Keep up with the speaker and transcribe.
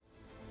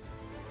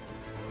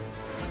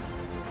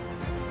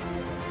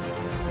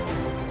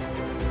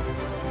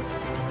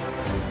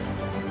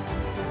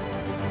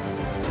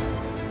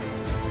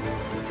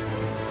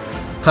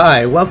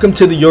Hi, welcome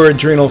to the Your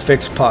Adrenal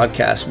Fix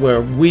podcast,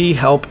 where we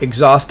help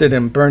exhausted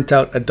and burnt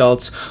out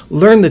adults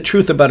learn the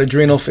truth about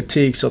adrenal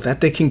fatigue so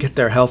that they can get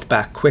their health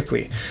back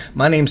quickly.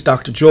 My name's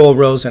Dr. Joel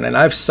Rosen, and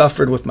I've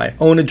suffered with my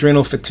own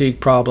adrenal fatigue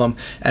problem,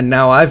 and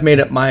now I've made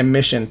it my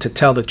mission to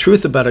tell the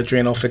truth about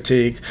adrenal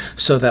fatigue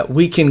so that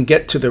we can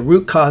get to the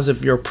root cause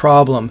of your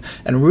problem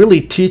and really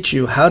teach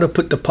you how to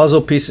put the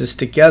puzzle pieces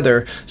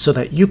together so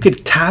that you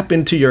could tap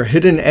into your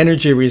hidden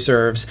energy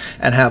reserves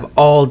and have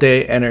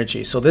all-day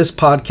energy. So this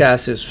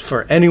podcast is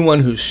for anyone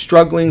who's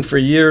struggling for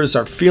years,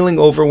 or feeling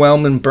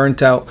overwhelmed and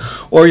burnt out,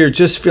 or you're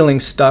just feeling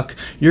stuck.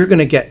 You're going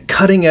to get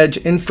cutting edge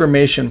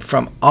information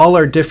from all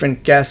our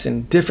different guests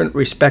in different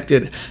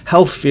respected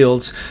health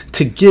fields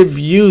to give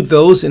you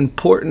those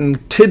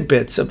important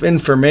tidbits of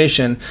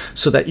information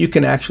so that you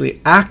can actually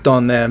act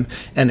on them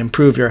and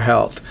improve your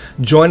health.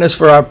 Join us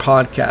for our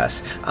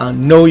podcast. I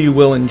know you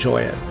will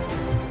enjoy it.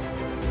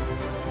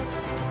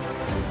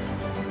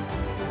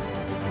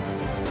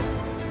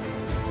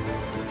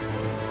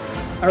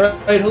 All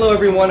right. Hello,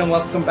 everyone, and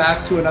welcome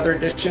back to another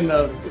edition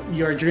of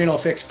Your Adrenal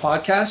Fix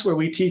podcast, where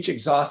we teach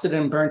exhausted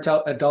and burnt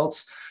out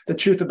adults the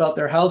truth about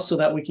their health so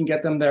that we can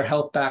get them their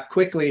health back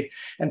quickly.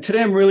 And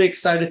today I'm really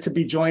excited to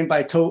be joined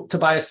by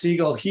Tobias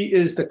Siegel. He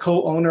is the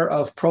co-owner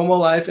of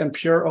PromoLife and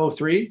Pure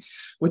O3,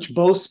 which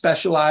both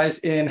specialize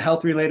in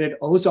health-related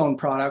ozone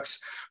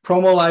products.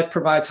 PromoLife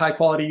provides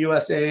high-quality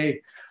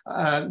USA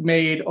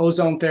made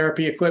ozone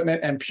therapy equipment,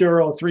 and Pure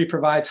O3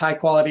 provides high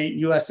quality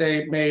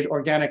USA made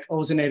organic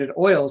ozonated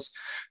oils.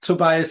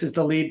 Tobias is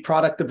the lead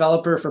product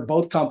developer for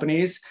both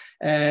companies,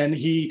 and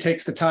he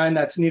takes the time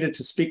that's needed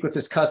to speak with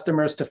his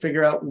customers to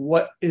figure out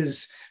what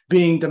is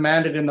being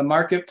demanded in the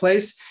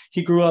marketplace.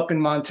 He grew up in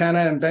Montana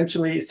and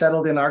eventually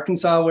settled in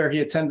Arkansas, where he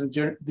attended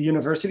the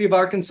University of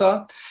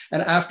Arkansas.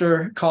 And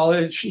after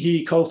college,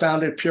 he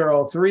co-founded Pure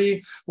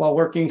O3 while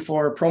working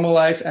for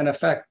PromoLife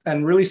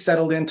and really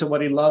settled into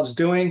what he loves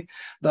doing.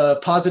 The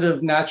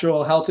positive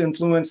natural health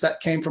influence that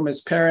came from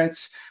his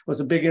parents was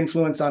a big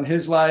influence on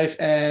his life.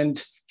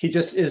 And he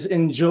just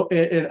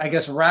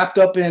is wrapped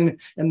up in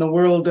the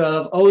world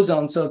of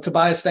ozone. So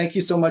Tobias, thank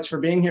you so much for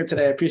being here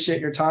today. I appreciate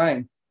your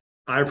time.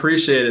 I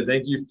appreciate it.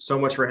 Thank you so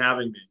much for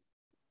having me.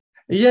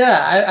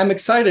 Yeah, I'm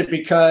excited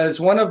because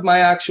one of my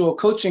actual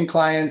coaching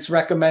clients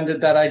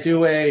recommended that I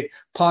do a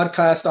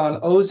podcast on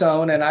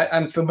ozone, and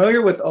I'm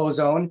familiar with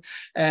ozone.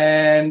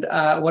 And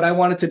what I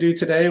wanted to do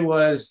today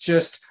was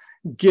just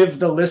give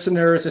the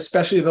listeners,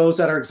 especially those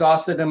that are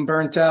exhausted and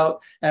burnt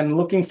out and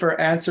looking for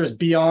answers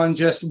beyond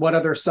just what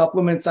other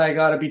supplements I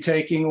got to be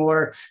taking,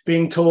 or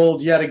being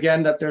told yet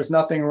again that there's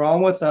nothing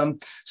wrong with them.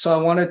 So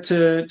I wanted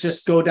to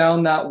just go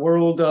down that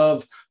world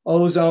of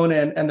ozone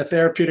and the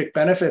therapeutic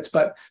benefits.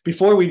 But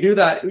before we do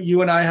that,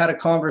 you and I had a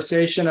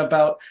conversation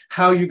about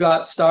how you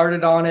got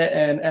started on it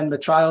and the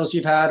trials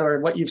you've had,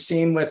 or what you've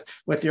seen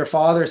with your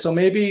father. So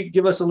maybe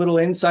give us a little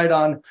insight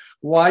on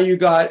why you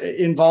got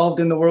involved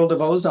in the world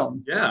of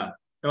ozone. Yeah,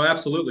 no,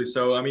 absolutely.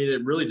 So, I mean,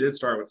 it really did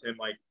start with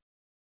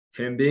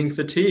him being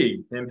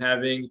fatigued, him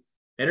having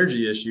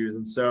energy issues.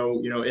 And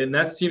so, and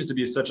that seems to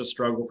be such a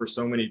struggle for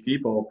so many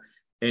people.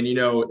 And,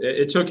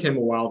 it took him a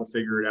while to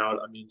figure it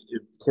out. I mean,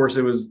 of course,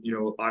 it was,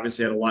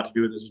 obviously had a lot to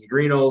do with his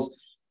adrenals.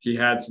 He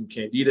had some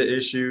candida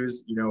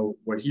issues.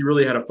 What he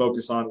really had to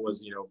focus on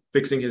was,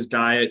 fixing his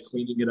diet,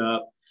 cleaning it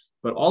up.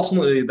 But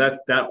ultimately,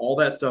 that all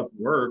that stuff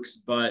works.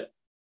 But,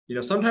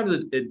 sometimes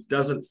it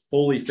doesn't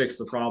fully fix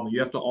the problem. You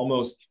have to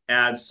almost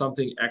add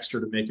something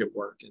extra to make it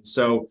work. And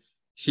so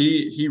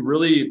he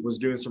really was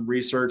doing some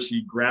research.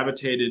 He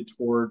gravitated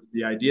toward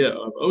the idea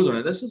of ozone.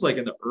 And this is like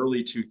in the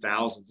early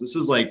 2000s. This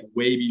is like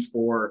way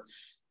before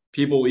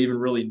people even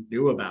really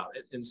knew about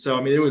it. And so,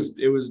 I mean, it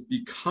was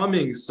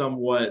becoming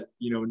somewhat,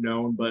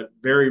 known, but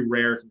very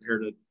rare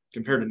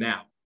compared to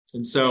now.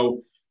 And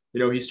so,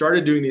 he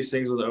started doing these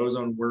things with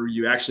ozone where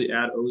you actually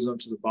add ozone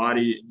to the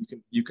body.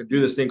 You can do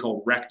this thing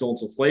called rectal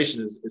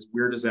insufflation, as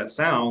weird as that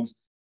sounds.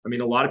 I mean,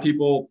 a lot of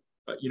people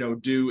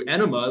do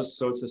enemas.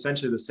 So it's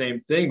essentially the same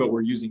thing, but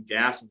we're using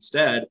gas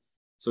instead.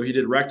 So he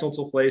did rectal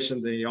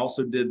insufflations, and he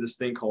also did this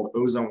thing called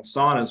ozone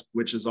saunas,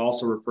 which is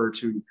also referred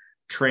to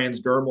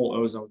transdermal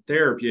ozone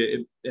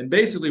therapy. And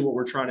basically what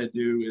we're trying to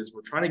do is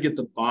we're trying to get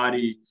the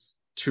body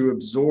to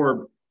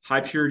absorb high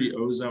purity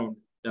ozone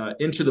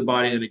into the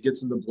body, and it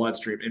gets in the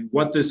bloodstream. And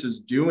what this is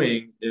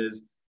doing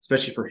is,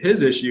 especially for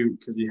his issue,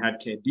 because he had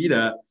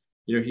candida,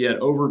 he had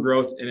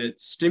overgrowth, and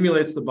it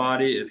stimulates the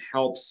body. It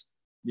helps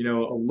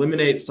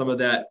eliminate some of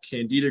that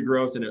candida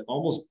growth, and it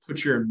almost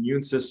puts your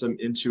immune system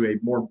into a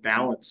more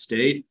balanced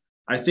state.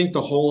 I think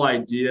the whole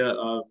idea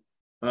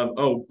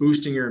of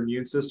boosting your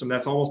immune system,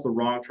 that's almost the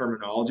wrong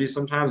terminology.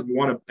 Sometimes we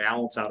want to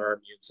balance out our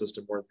immune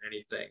system more than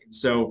anything. And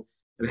so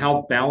to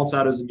help balance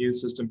out his immune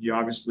system, he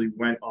obviously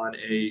went on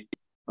a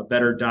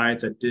better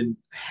diet that didn't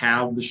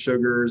have the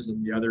sugars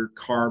and the other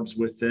carbs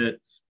with it.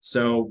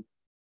 So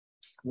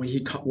when he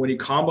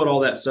comboed all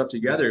that stuff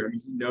together, I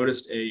mean, he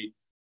noticed a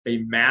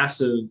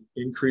massive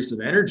increase of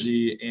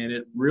energy, and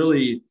it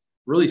really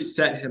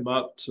set him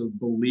up to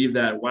believe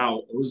that,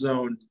 wow,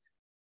 ozone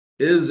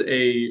is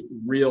a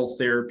real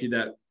therapy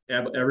that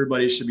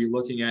everybody should be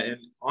looking at. And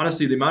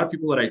honestly, the amount of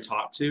people that I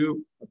talk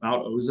to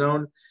about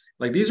ozone,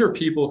 like these are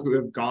people who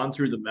have gone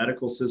through the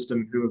medical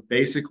system, who have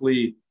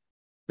basically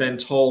been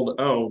told,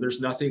 oh, there's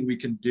nothing we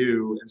can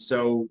do. And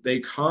so they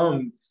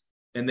come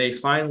and they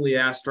finally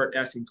start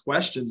asking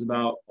questions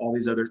about all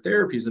these other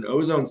therapies. And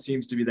ozone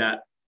seems to be that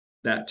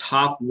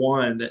top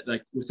one, that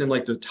like within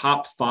like the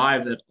top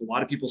 5 that a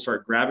lot of people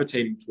start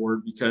gravitating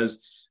toward because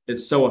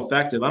it's so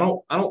effective. I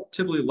don't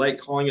typically like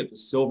calling it the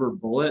silver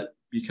bullet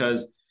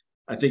because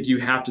I think you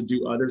have to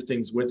do other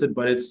things with it,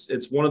 but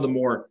it's one of the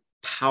more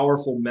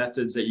powerful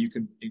methods that you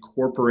can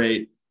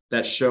incorporate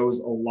that shows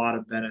a lot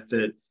of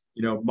benefit.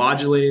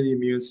 Modulating the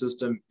immune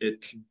system.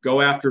 It can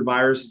go after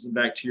viruses and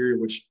bacteria,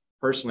 which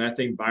personally I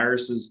think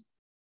viruses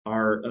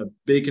are a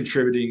big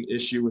contributing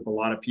issue with a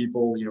lot of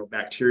people.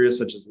 Bacteria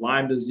such as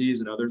Lyme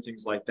disease and other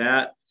things like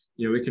that.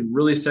 It can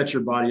really set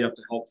your body up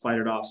to help fight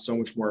it off so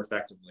much more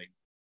effectively.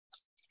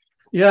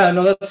 Yeah,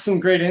 no, that's some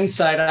great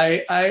insight.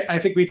 I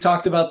think we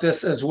talked about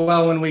this as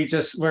well when we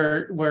just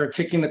were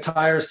kicking the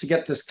tires to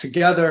get this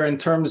together in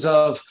terms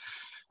of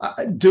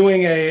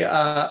doing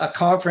a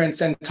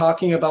conference and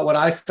talking about what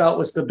I felt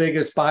was the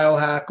biggest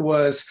biohack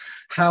was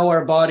how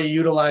our body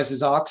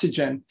utilizes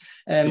oxygen.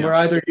 And we're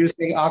either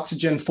using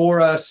oxygen for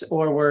us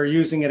or we're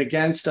using it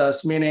against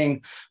us,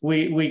 meaning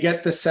we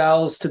get the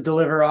cells to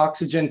deliver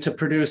oxygen to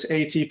produce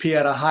ATP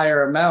at a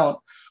higher amount,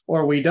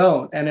 or we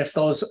don't. And if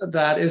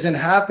that isn't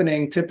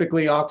happening,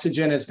 typically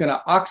oxygen is going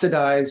to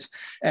oxidize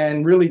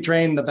and really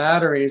drain the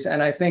batteries.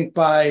 And I think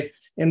by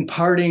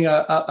imparting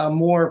a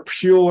more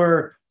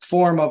pure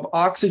form of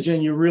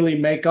oxygen, you really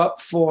make up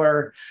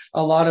for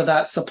a lot of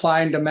that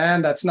supply and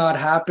demand that's not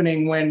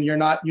happening when you're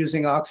not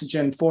using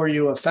oxygen for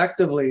you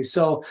effectively.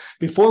 So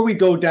before we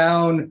go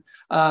down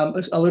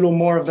a little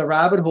more of the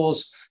rabbit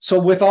holes, so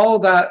with all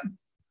that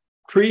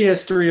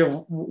prehistory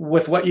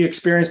with what you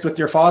experienced with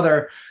your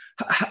father,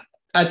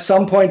 at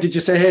some point did you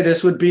say, hey,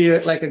 this would be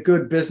like a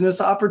good business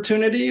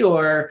opportunity?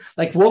 Or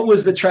like, what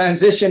was the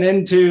transition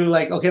into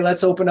like, okay,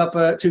 let's open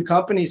up 2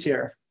 companies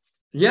here?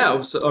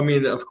 Yeah. So, I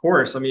mean, of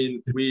course, I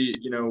mean, we,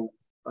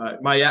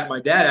 my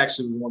dad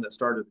actually was the one that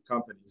started the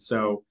company.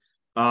 So,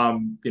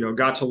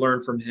 got to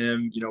learn from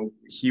him.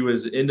 He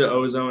was into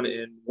ozone,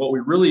 and what we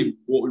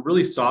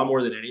really saw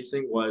more than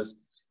anything was,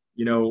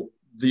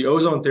 the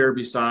ozone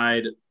therapy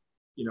side,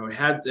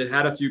 it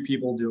had a few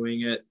people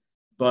doing it,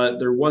 but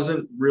there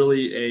wasn't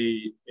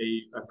really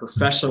a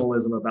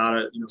professionalism about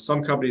it.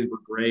 Some companies were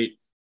great,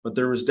 but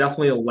there was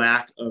definitely a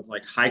lack of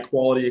like high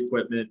quality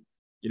equipment.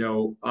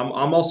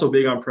 I'm also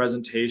big on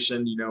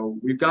presentation.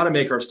 We've got to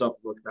make our stuff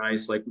look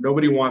nice. Like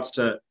nobody wants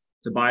to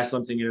buy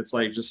something and it's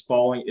like just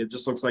falling. It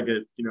just looks like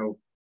it,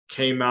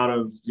 came out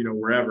of,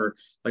 wherever.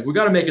 Like we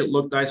got to make it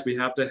look nice. We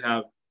have to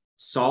have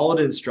solid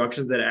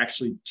instructions that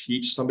actually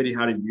teach somebody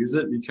how to use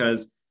it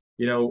because,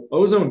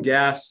 ozone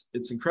gas,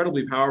 it's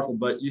incredibly powerful,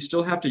 but you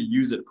still have to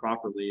use it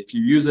properly. If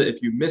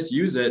you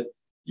misuse it,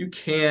 you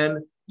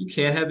can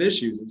have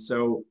issues. And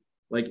so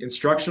like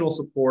instructional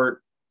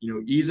support,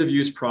 ease of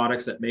use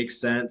products that make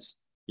sense,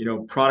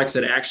 products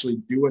that actually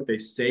do what they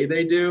say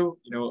they do.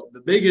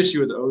 The big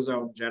issue with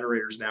ozone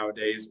generators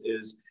nowadays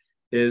is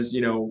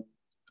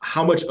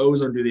how much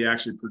ozone do they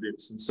actually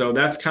produce? And so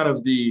that's kind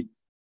of the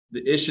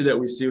issue that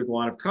we see with a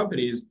lot of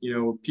companies.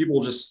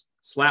 People just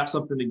slap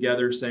something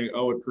together saying,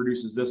 oh, it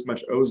produces this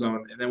much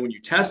ozone. And then when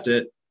you test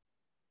it,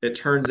 it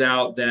turns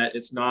out that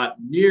it's not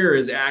near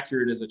as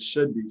accurate as it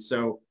should be.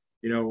 So,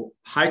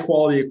 high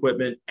quality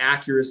equipment,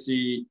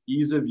 accuracy,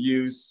 ease of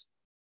use,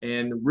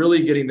 and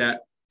really getting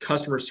that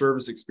customer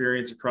service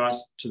experience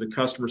across to the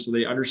customer so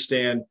they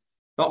understand,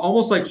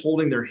 almost like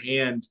holding their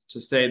hand to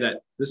say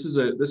that this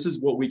is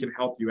what we can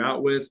help you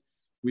out with.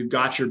 We've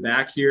got your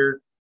back here.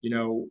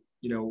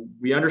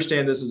 We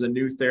understand this is a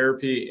new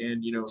therapy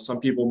and, some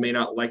people may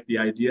not like the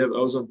idea of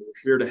ozone, but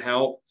we're here to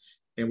help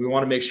and we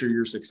want to make sure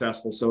you're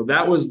successful. So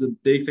that was the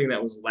big thing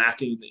that was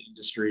lacking in the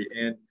industry.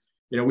 And,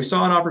 we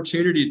saw an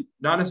opportunity,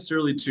 not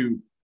necessarily to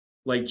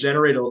like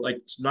generate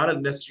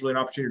not necessarily an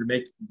opportunity to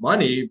make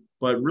money,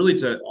 but really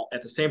to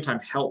at the same time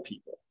help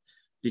people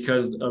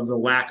because of the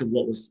lack of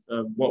what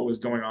was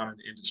going on in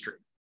the industry.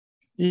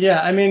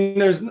 Yeah, I mean,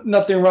 there's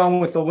nothing wrong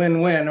with a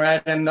win-win,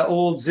 right? And the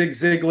old Zig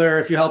Ziglar,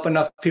 if you help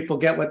enough people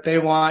get what they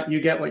want, you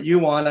get what you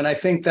want. And I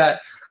think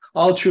that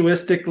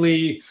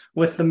altruistically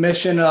with the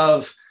mission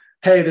of,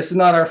 hey, this is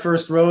not our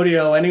first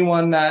rodeo,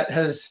 anyone that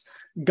has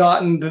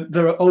gotten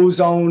the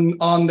ozone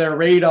on their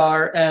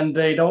radar and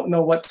they don't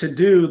know what to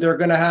do, they're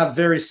going to have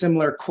very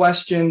similar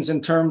questions in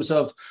terms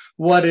of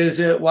what is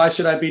it? Why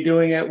should I be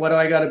doing it? What do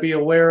I got to be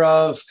aware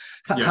of?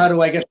 How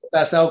do I get the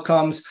best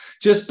outcomes?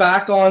 Just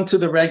back onto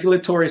the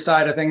regulatory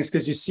side of things,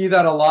 because you see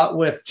that a lot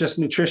with just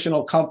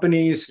nutritional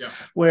companies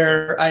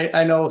where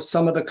I know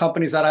some of the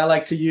companies that I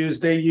like to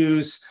use, they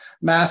use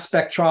mass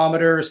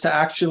spectrometers to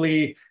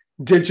actually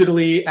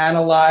digitally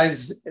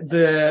analyze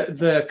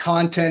the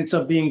contents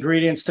of the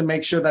ingredients to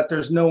make sure that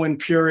there's no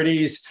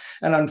impurities.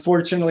 And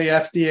unfortunately,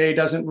 FDA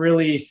doesn't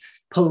really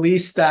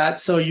police that,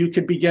 so you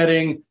could be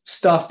getting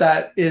stuff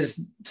that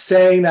is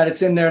saying that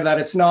it's in there that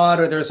it's not,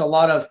 or there's a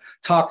lot of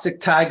toxic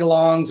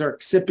tag-alongs or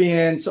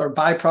excipients or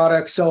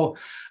byproducts. So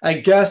I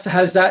guess,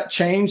 has that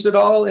changed at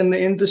all in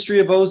the industry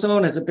of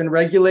ozone? Has it been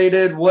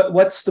regulated?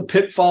 What's the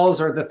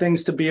pitfalls or the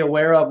things to be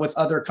aware of with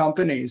other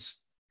companies?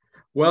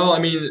 Well, I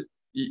mean,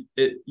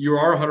 you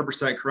are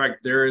 100%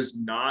 correct. There is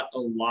not a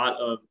lot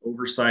of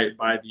oversight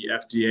by the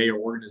FDA or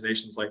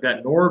organizations like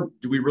that, nor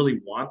do we really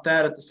want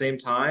that at the same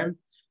time.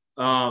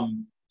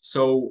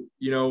 So,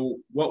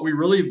 what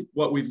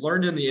we've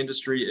learned in the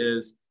industry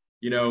is,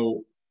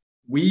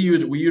 we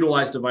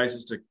utilize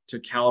devices to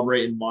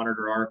calibrate and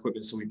monitor our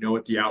equipment so we know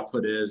what the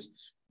output is.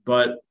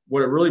 But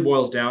what it really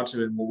boils down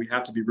to, and what we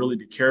have to be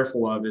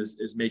careful of,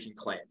 is making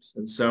claims.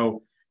 And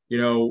so,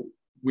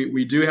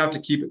 we do have to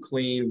keep it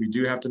clean. We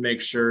do have to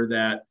make sure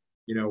that,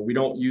 we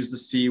don't use the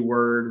C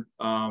word,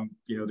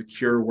 the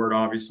cure word,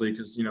 obviously,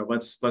 because,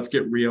 let's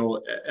get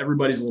real.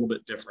 Everybody's a little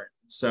bit different.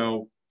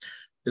 So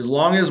as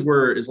long as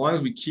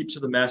we keep to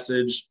the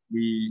message,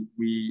 we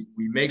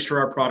make sure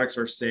our products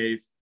are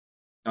safe,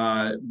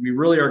 we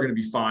really are going to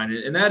be fine.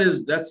 And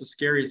that's the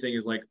scary thing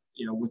is, like,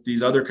 with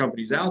these other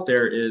companies out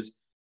there is,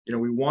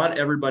 we want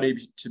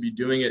everybody to be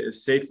doing it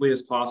as safely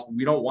as possible.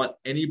 We don't want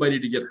anybody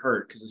to get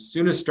hurt, because as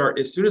soon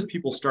as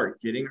people start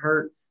getting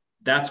hurt,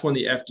 that's when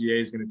the FDA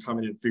is going to come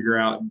in and figure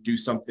out and do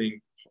something,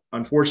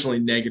 unfortunately,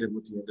 negative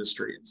with the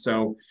industry. And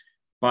so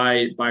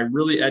by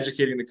really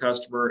educating the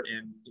customer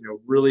and,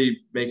 really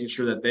making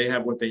sure that they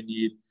have what they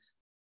need,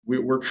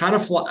 we're kind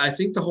of, I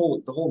think the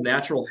whole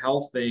natural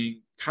health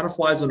thing kind of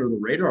flies under the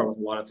radar with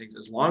a lot of things,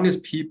 as long as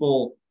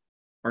people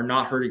are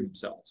not hurting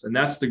themselves. And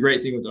that's the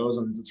great thing with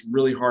ozone, is it's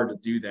really hard to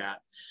do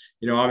that.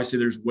 Obviously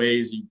there's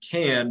ways you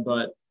can,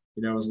 but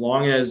as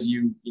long as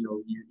you're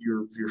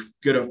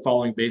good at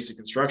following basic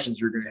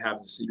instructions, you're going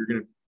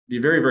to be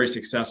very, very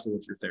successful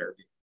with your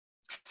therapy.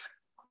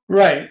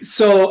 Right.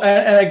 So,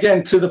 and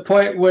again, to the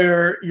point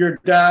where your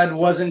dad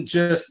wasn't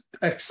just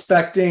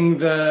expecting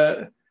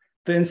the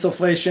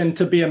insufflation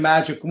to be a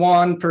magic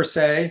wand per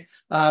se.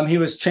 He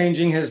was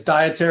changing his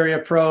dietary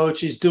approach.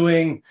 He's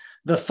doing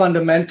the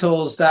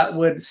fundamentals that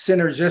would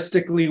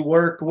synergistically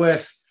work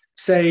with,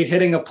 say,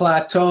 hitting a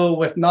plateau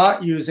with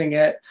not using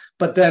it,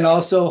 but then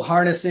also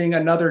harnessing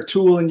another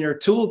tool in your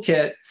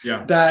toolkit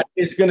that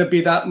is going to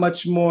be that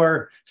much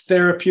more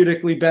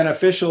therapeutically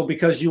beneficial,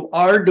 because you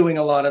are doing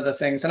a lot of the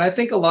things. And I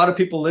think a lot of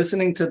people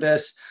listening to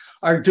this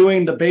are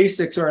doing the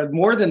basics, or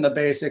more than the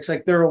basics.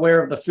 Like, they're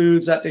aware of the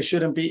foods that they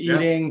shouldn't be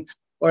eating,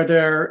 or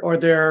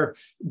they're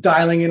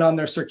dialing in on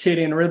their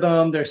circadian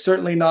rhythm. There's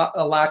certainly not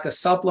a lack of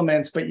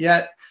supplements, but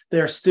yet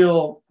they're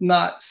still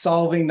not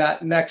solving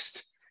that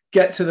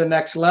get to the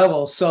next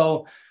level.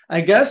 So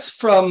I guess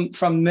from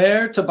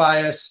there,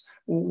 Tobias,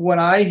 when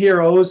I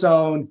hear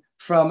ozone,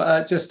 from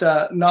just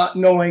not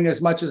knowing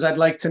as much as I'd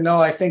like to know,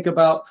 I think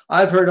about,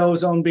 I've heard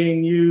ozone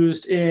being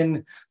used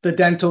in the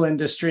dental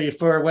industry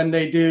for when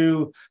they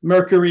do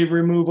mercury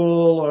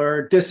removal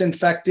or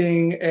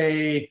disinfecting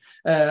a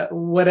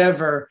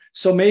whatever.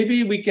 So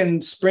maybe we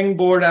can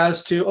springboard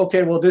as to,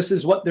 okay, well, this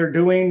is what they're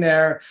doing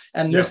there,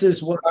 and this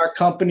is what our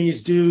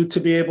companies do to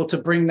be able to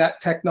bring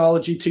that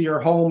technology to your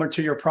home or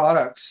to your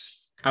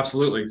products.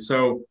 Absolutely.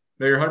 So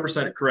no, you're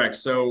 100% correct.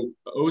 So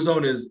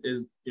ozone is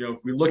if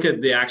we look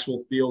at the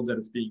actual fields that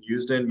it's being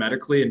used in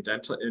medically and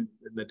dental in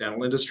the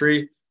dental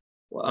industry,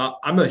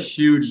 I'm a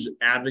huge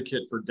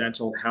advocate for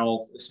dental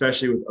health,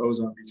 especially with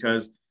ozone,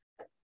 because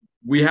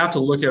we have to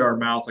look at our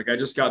mouth. Like, I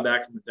just got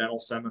back from a dental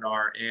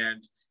seminar,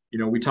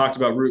 and we talked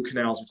about root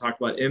canals, we talked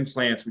about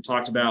implants, we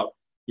talked about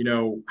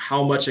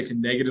how much it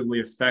can negatively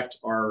affect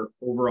our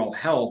overall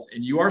health.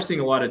 And you are seeing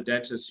a lot of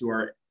dentists who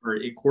are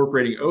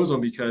incorporating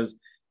ozone because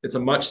it's a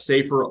much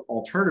safer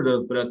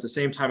alternative, but at the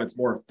same time, it's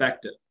more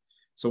effective.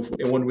 So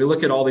when we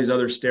look at all these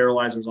other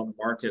sterilizers on the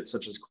market,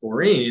 such as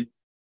chlorine,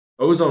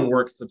 ozone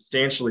works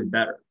substantially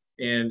better,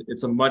 and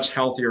it's a much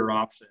healthier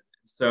option.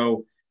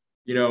 So,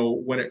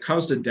 when it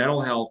comes to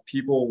dental health,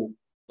 people,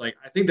 like,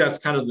 I think that's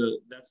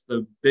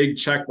the big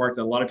check mark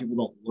that a lot of people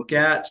don't look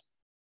at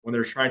when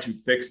they're trying to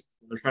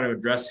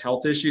address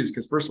health issues.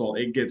 Because first of all,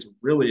 it gets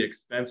really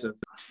expensive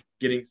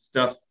getting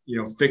stuff,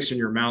 fixed in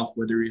your mouth,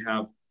 whether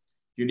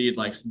you need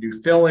like new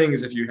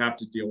fillings, if you have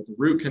to deal with the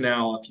root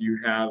canal, if you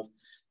have,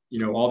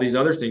 all these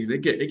other things,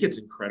 it gets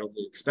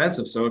incredibly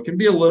expensive. So it can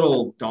be a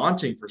little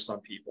daunting for some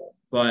people,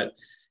 but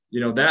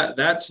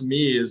that to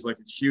me is like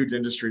a huge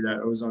industry that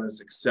ozone is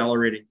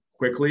accelerating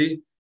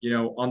quickly.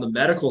 On the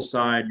medical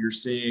side, you're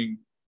seeing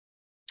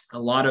a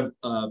lot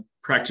of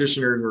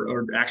practitioners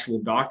or actual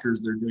doctors,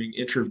 they're doing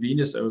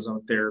intravenous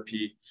ozone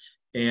therapy.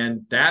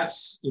 And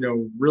that's,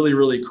 really,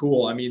 really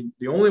cool. I mean,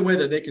 the only way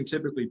that they can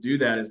typically do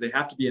that is they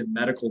have to be a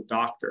medical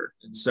doctor.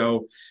 And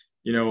so,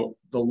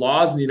 the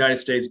laws in the United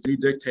States do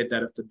dictate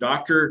that if the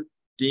doctor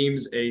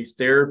deems a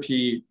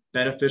therapy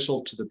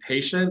beneficial to the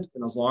patient,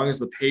 and as long as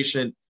the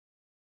patient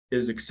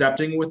is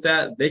accepting with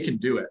that, they can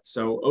do it.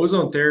 So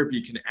ozone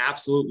therapy can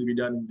absolutely be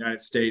done in the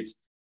United States,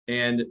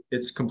 and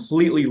it's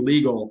completely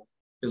legal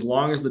as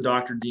long as the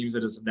doctor deems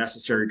it as a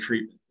necessary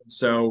treatment. And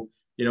so,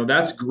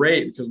 that's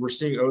great because we're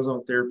seeing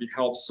ozone therapy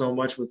help so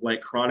much with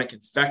like chronic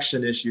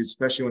infection issues,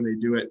 especially when they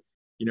do it,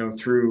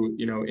 through,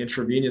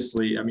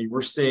 intravenously. I mean,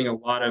 we're seeing a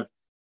lot of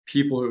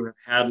people who have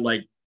had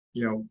like,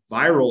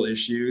 viral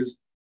issues,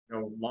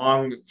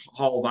 long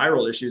haul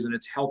viral issues, and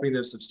it's helping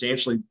them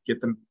substantially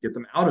get them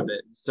out of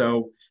it.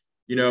 So,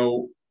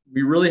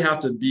 we really have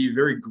to be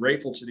very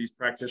grateful to these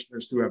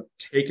practitioners who have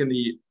taken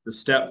the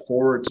step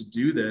forward to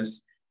do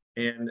this.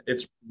 And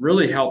it's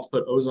really helped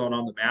put ozone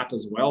on the map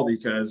as well,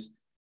 because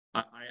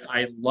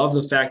I love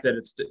the fact that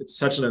it's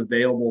such an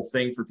available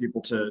thing for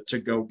people to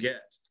go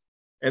get.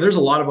 And there's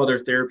a lot of other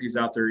therapies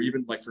out there,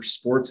 even like for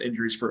sports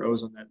injuries for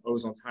ozone, that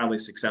ozone's highly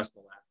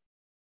successful at.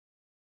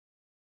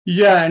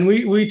 Yeah, and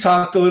we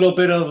talked a little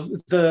bit of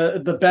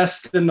the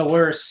best and the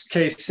worst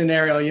case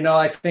scenario.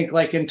 I think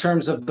like in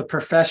terms of the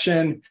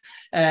profession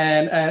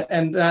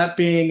and that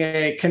being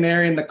a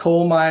canary in the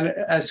coal mine,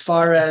 as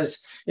far as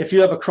if you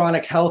have a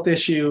chronic health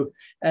issue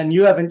and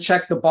you haven't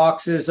checked the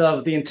boxes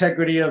of the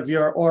integrity of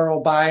your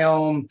oral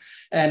biome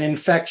and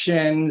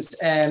infections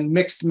and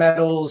mixed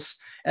metals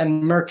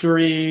and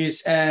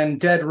mercuries and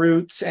dead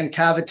roots and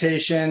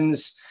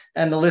cavitations,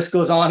 and the list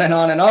goes on and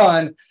on and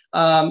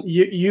on,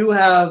 you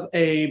have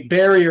a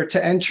barrier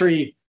to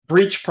entry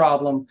breach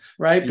problem,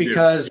 right?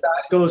 Because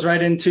that goes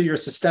right into your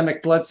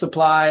systemic blood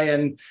supply,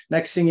 and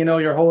next thing you know,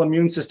 your whole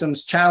immune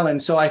system's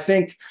challenged. So I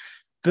think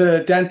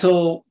the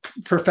dental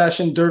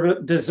profession,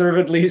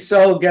 deservedly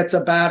so, gets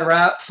a bad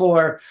rap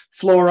for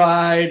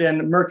fluoride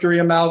and mercury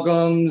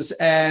amalgams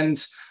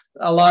and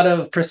a lot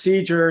of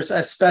procedures,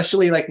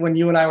 especially like when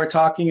you and I were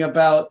talking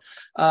about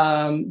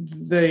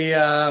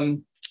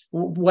the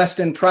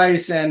Weston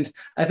Price. And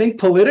I think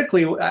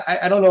politically,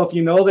 I don't know if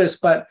you know this,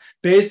 but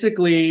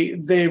basically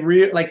there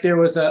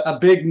was a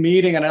big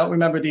meeting, and I don't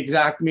remember the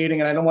exact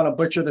meeting, and I don't want to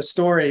butcher the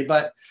story,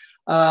 but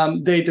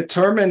they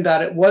determined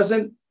that it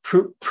wasn't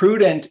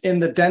prudent in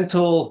the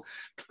dental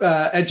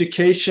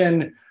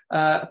education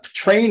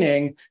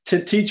training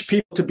to teach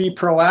people to be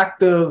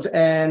proactive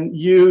and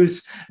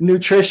use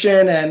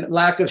nutrition and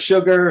lack of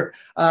sugar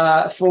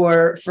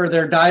for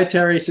their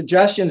dietary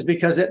suggestions,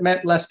 because it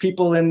meant less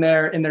people in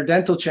their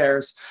dental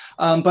chairs.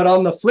 But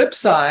on the flip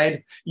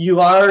side,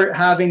 you are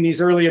having these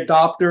early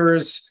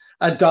adopters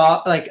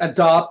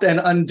adopt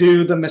and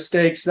undo the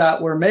mistakes that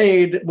were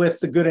made with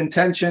the good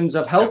intentions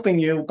of helping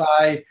you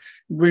by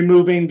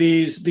removing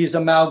these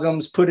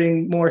amalgams,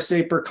 putting more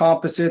safer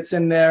composites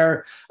in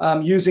there,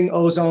 using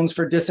ozones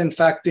for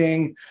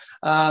disinfecting.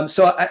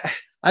 So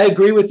I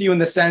agree with you in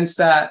the sense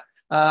that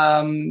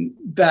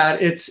that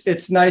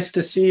it's nice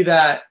to see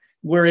that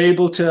we're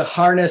able to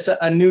harness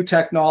a new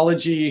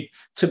technology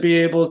to be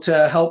able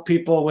to help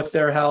people with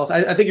their health.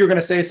 I think you're going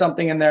to say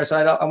something in there, so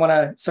I want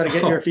to sort of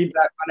get your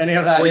feedback on any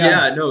of that. Well,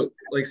 yeah, no,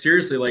 like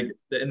seriously, like,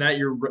 and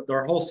that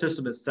our whole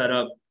system is set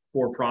up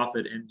for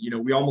profit, and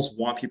we almost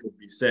want people to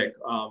be sick,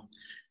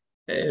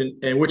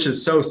 and which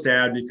is so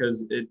sad,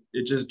 because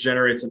it just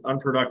generates an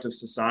unproductive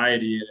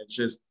society, and it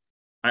just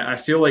I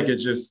feel like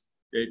it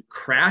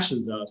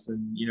crashes us,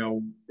 and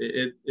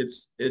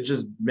it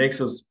just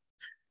makes us,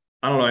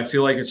 I don't know, I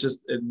feel like it's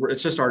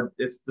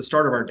the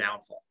start of our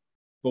downfall.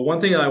 But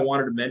one thing that I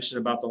wanted to mention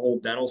about the whole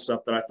dental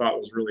stuff that I thought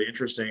was really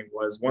interesting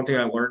was one thing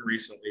I learned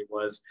recently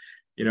was,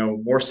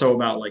 more so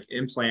about like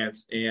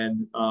implants,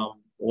 and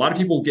a lot of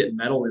people get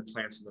metal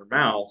implants in their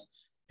mouth,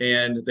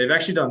 and they've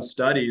actually done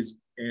studies,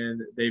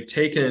 and they've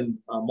taken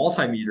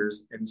multimeters.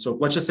 And so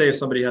let's just say if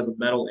somebody has a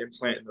metal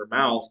implant in their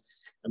mouth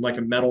and like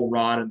a metal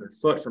rod in their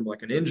foot from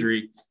like an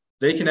injury,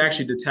 they can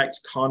actually detect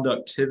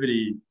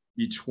conductivity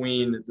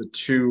between the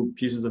two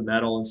pieces of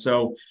metal. And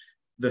so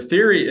the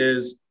theory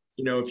is,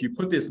 if you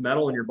put this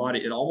metal in your body,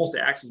 it almost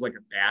acts as like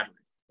a battery.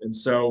 And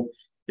so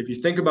if you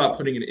think about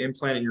putting an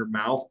implant in your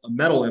mouth, a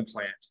metal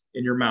implant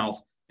in your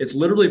mouth, it's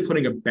literally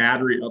putting a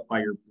battery up by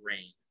your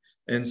brain.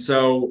 And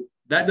so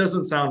that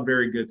doesn't sound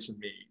very good to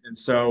me. And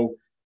so,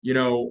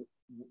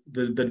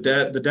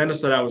 the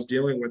dentist that I was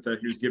dealing with, that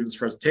he was giving this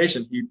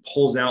presentation, he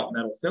pulls out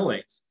metal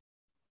fillings.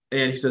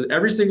 And he says,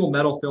 every single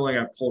metal filling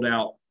I've pulled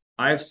out,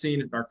 I've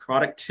seen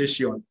necrotic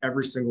tissue on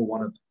every single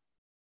one of them.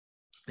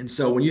 And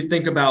so when you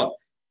think about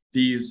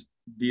these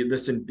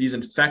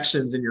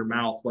infections in your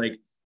mouth, like,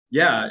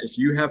 yeah, if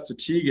you have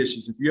fatigue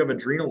issues, if you have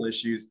adrenal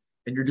issues,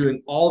 and you're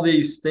doing all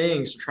these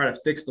things to try to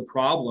fix the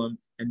problem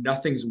and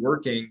nothing's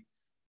working,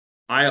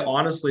 I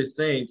honestly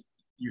think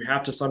you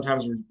have to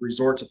sometimes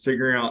resort to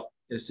figuring out,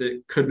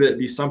 could it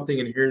be something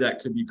in here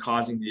that could be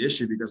causing the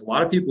issue? Because a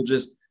lot of people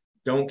just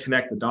don't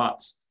connect the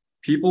dots.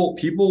 We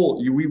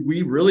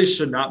really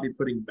should not be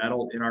putting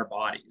metal in our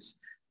bodies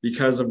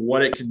because of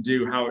what it can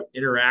do, how it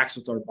interacts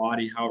with our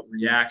body, how it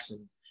reacts.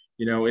 And,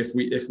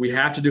 if we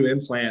have to do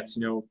implants,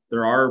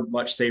 there are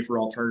much safer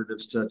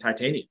alternatives to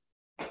titanium.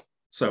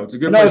 So it's a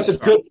good it's a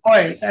good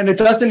point. And it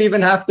doesn't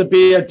even have to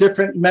be a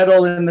different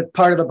metal in the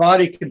part of the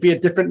body. It could be a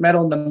different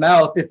metal in the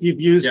mouth if you've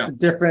used a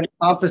different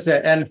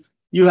composite. And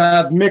you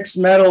have mixed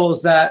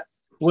metals that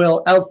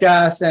will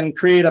outgas and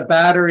create a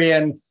battery.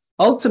 And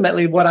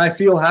ultimately what I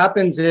feel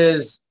happens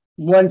is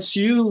once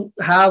you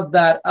have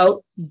that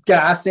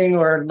outgassing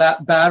or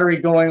that battery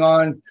going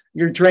on,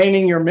 you're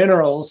draining your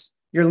minerals,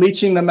 you're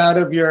leaching them out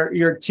of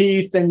your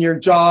teeth and your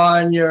jaw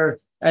and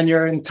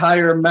your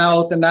entire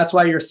mouth. And that's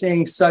why you're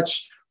seeing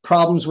such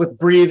problems with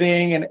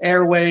breathing and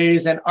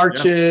airways and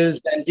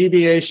arches and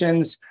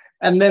deviations.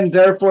 And then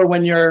therefore,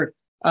 when you're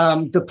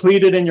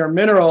depleted in your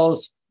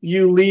minerals,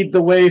 you lead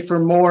the way for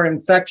more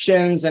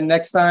infections. And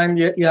next time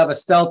you have a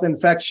stealth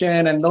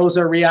infection, and those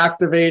are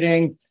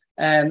reactivating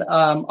and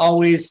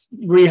always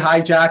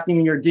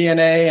rehijacking your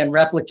DNA and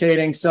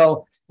replicating.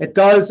 So it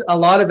does, a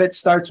lot of it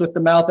starts with the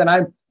mouth. And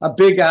I'm a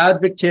big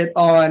advocate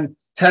on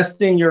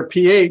testing your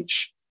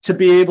pH to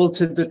be able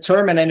to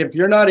determine. And if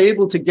you're not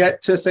able to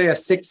get to, say, a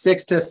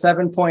 6.6 to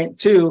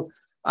 7.2,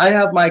 I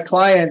have my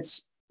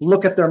clients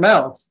look at their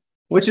mouth,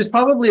 which is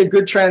probably a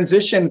good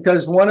transition,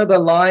 because one of the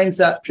lines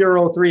that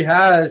Pure 03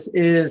 has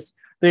is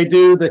they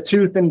do the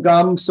tooth and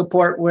gum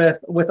support with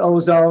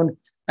ozone.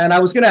 And I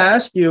was going to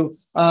ask you,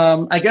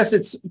 I guess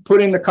it's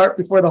putting the cart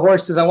before the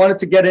horse, because I wanted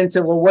to get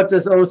into, well, what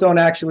does ozone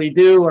actually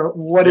do, or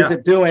what is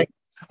it doing?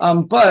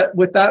 But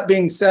with that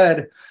being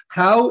said,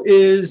 how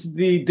is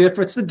the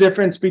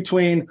difference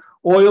between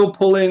oil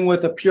pulling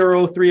with a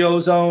Pure 03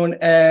 ozone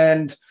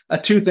and a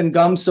tooth and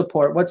gum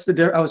support? What's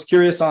the I was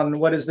curious on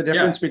what is the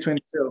difference between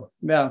the two?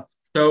 Yeah.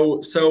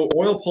 So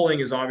oil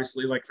pulling is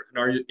obviously like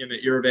in the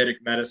Ayurvedic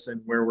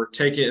medicine, where we're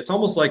taking, it's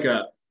almost like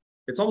a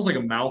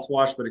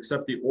mouthwash, but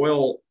except the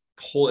oil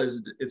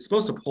it's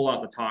supposed to pull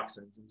out the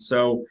toxins. And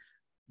so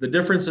the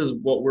difference is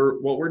what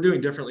we're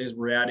doing differently is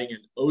we're adding an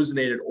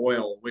ozonated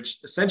oil, which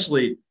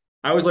essentially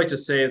I always like to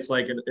say it's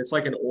like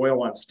an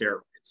oil on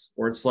steroids,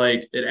 or it's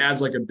like it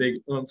adds like a big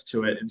oomph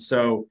to it. And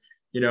so,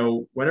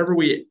 whenever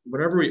we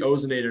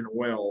ozonate an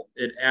oil,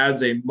 it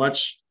adds a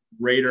much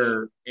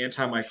greater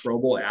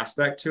antimicrobial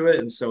aspect to it.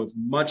 And so it's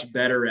much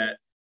better at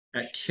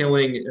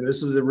killing, and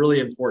this is really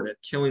important,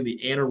 at killing the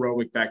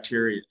anaerobic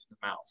bacteria in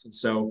the mouth. And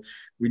so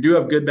we do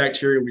have good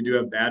bacteria, we do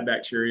have bad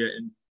bacteria,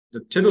 and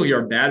typically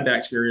our bad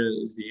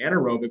bacteria is the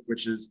anaerobic,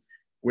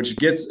 which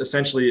gets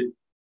essentially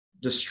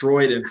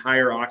destroyed in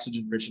higher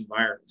oxygen rich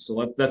environments.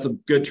 So that's a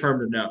good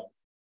term to know.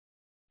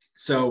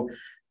 So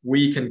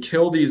we can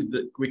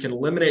we can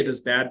eliminate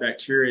this bad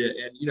bacteria,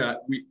 and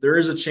there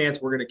is a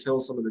chance we're going to kill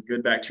some of the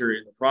good bacteria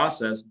in the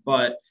process.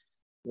 But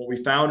what we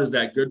found is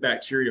that good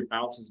bacteria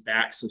bounces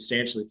back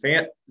substantially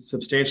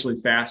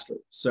faster.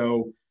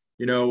 So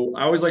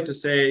I always like to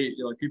say,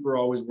 people are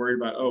always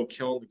worried about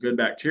killing the good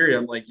bacteria.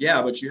 I'm like,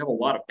 yeah, but you have a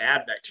lot of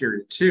bad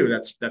bacteria too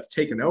that's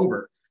taken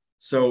over.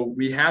 So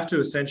we have to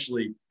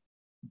essentially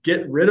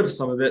get rid of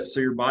some of it so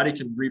your body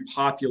can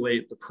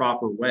repopulate the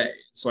proper way.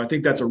 So I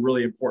think that's a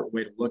really important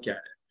way to look at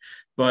it.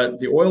 But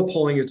the oil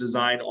pulling is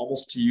designed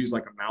almost to use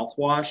like a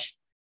mouthwash.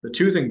 The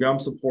tooth and gum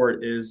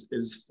support is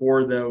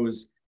for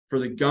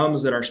the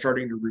gums that are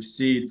starting to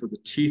recede, for the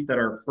teeth that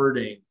are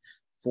hurting,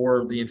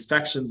 for the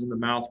infections in the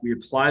mouth. We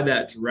apply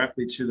that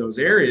directly to those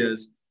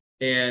areas,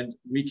 and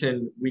we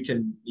can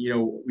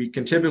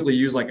typically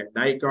use like a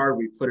night guard.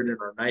 We put it in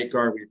our night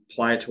guard, we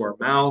apply it to our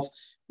mouth.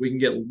 We can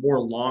get more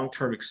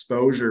long-term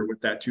exposure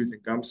with that tooth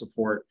and gum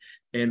support,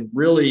 and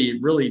really,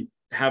 really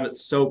have it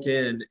soak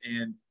in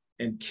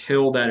and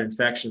kill that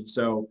infection.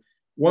 So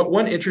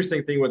one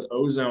interesting thing with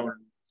ozone,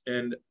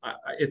 and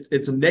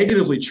it's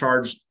negatively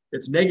charged.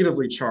 It's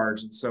negatively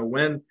charged. And so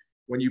when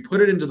you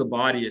put it into the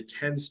body, it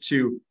tends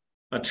to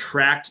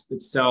attract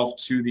itself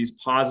to these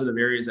positive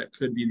areas that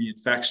could be the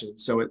infection.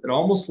 So it's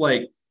almost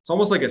like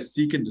a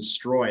seek and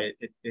destroy.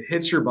 It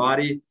hits your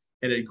body,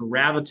 and it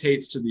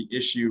gravitates to the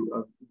issue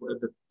of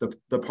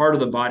the part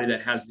of the body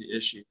that has the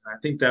issue. And I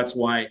think that's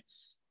why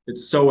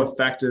it's so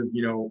effective,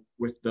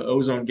 with the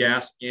ozone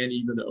gas and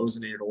even the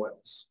ozonated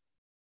oils.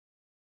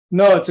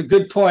 No, it's a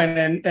good point.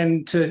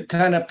 And to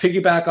kind of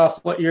piggyback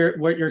off what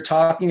you're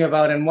talking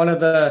about, and one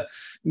of the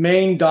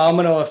main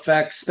domino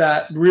effects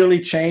that really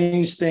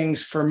change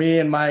things for me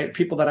and my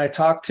people that I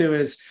talk to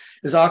is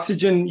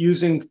oxygen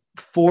using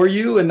for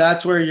you, and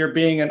that's where you're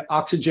being an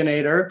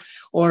oxygenator,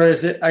 or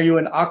are you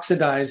an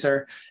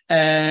oxidizer?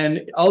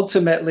 And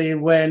ultimately,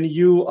 when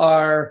you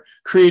are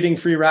creating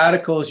free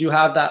radicals, you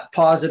have that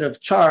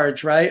positive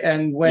charge, right?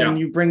 And when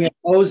you bring in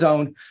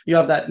ozone, you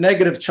have that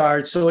negative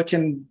charge, so it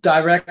can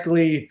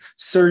directly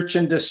search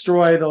and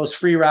destroy those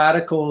free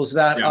radicals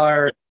that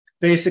are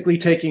basically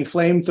taking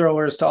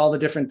flamethrowers to all the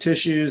different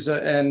tissues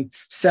and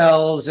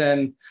cells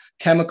and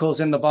chemicals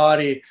in the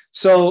body.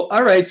 So,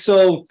 all right.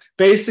 So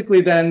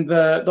basically then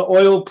the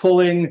oil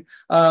pulling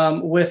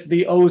with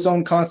the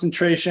ozone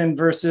concentration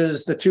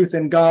versus the tooth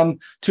and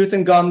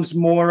gum's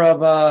more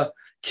of a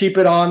keep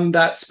it on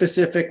that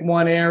specific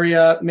one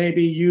area,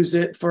 maybe use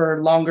it for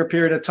a longer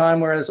period of time,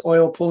 whereas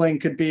oil pulling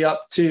could be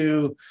up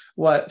to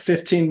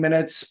 15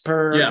 minutes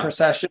per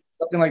session,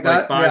 something like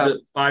that.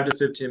 5 to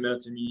 15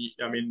 minutes.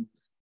 I mean,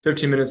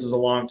 15 minutes is a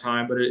long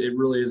time, but it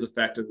really is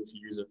effective if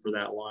you use it for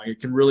that long. It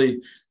can really,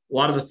 a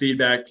lot of the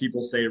feedback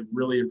people say it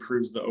really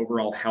improves the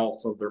overall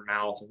health of their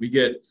mouth. And we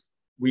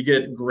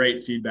get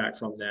great feedback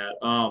from that.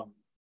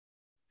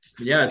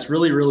 It's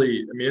really,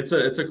 really, it's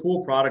a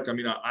cool product.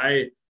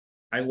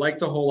 like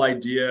the whole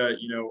idea,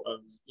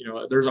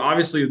 there's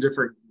obviously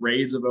different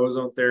grades of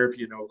ozone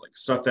therapy, like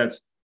stuff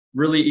that's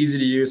really easy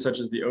to use, such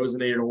as the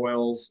ozonated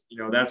oils.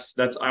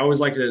 That's I always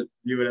like to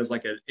view it as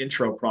like an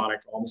intro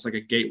product, almost like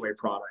a gateway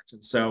product.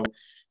 And so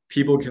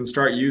people can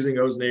start using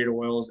ozonated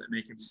oils and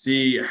they can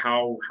see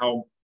how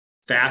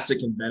fast it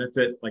can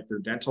benefit like their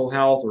dental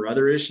health or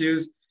other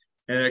issues.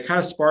 And it kind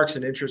of sparks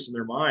an interest in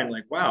their mind,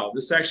 like, wow,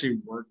 this actually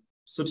worked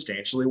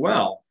substantially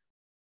well.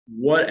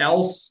 What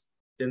else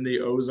in the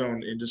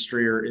ozone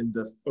industry or in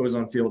the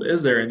ozone field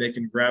is there? And they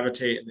can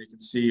gravitate and they can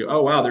see,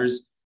 oh, wow,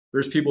 there's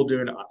people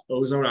doing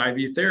ozone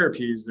IV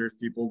therapies. There's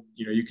people,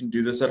 you can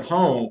do this at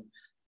home.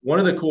 One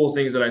of the cool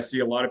things that I see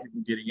a lot of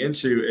people getting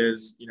into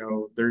is,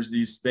 there's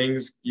these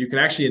things, you can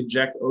actually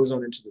inject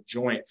ozone into the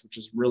joints, which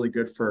is really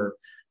good for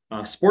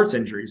sports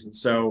injuries. And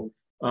so,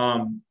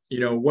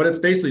 what it's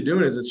basically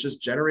doing is it's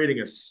just generating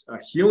a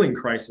healing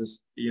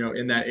crisis,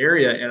 in that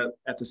area, and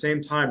at the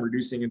same time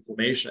reducing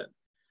inflammation.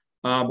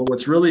 But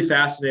what's really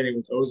fascinating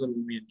with ozone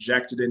when we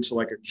inject it into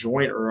like a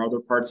joint or other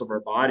parts of our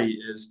body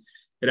is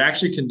it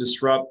actually can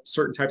disrupt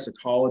certain types of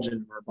collagen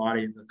in our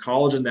body. And the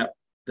collagen that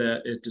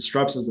it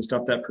disrupts is the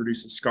stuff that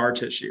produces scar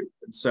tissue.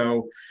 And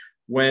so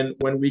when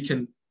we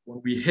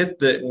hit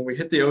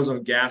the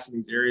ozone gas in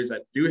these areas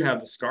that do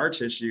have the scar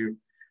tissue,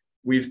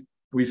 it's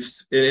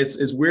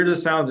weird as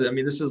it sounds. I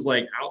mean, this is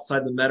like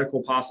outside the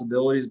medical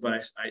possibilities,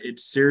 but it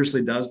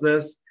seriously does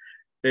this.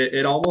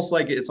 It's almost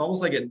like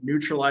it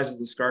neutralizes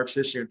the scar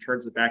tissue and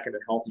turns it back into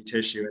healthy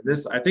tissue. And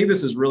I think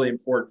this is really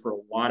important for a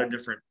lot of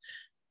different,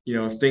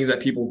 things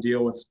that people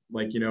deal with,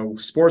 like,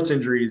 sports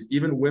injuries.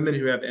 Even women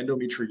who have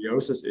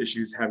endometriosis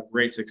issues have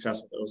great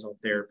success with ozone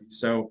therapy.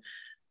 So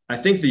I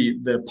think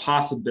the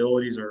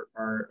possibilities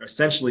are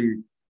essentially,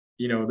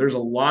 there's a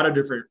lot of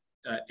different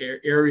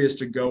areas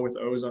to go with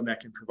ozone that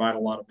can provide a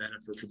lot of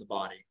benefit for the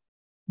body.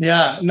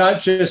 Yeah, not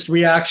just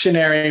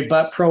reactionary,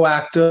 but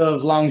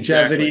proactive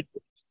longevity.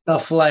 Exactly.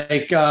 Stuff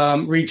like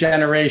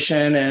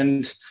regeneration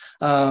and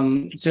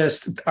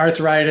just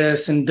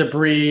arthritis and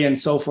debris and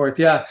so forth.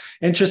 Yeah,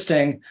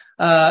 interesting.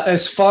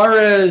 As far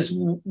as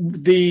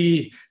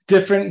the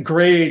different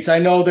grades, I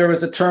know there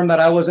was a term that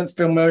I wasn't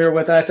familiar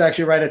with. I had to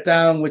actually write it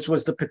down, which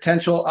was the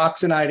potential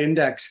oxidized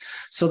index.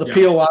 So the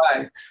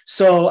POI.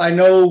 So I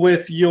know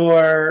with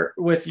your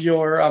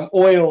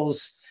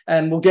oils,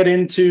 and we'll get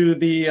into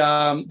the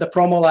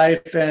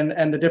PromoLife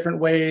and the different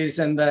ways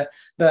and the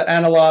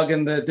analog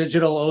and the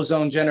digital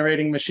ozone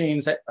generating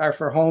machines that are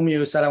for home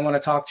use that I want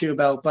to talk to you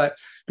about. But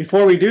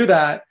before we do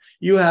that,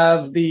 you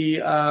have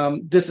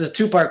this is a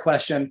two-part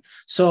question.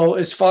 So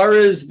as far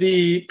as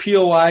the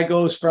POI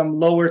goes from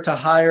lower to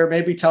higher,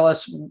 maybe tell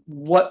us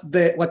what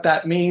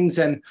that means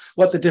and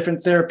what the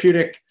different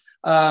therapeutic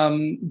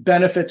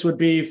benefits would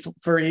be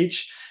for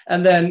each.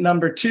 And then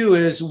number two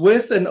is,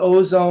 with an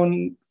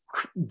ozone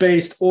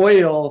based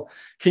oil,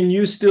 can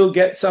you still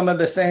get some of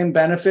the same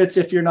benefits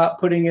if you're not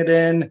putting it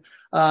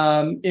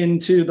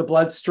into the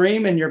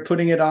bloodstream and you're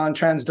putting it on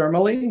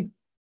transdermally?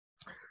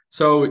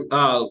 So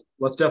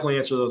let's definitely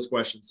answer those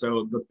questions.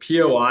 So the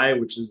POI,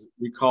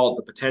 we call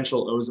it the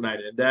potential ozonide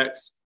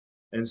index.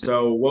 And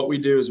so what we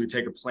do is we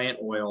take a plant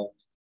oil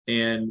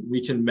and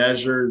we can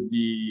measure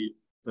the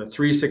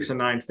 3, 6, and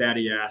 9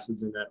 fatty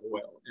acids in that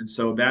oil. And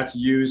so that's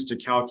used to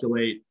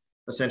calculate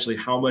essentially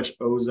how much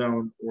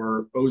ozone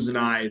or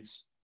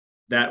ozonides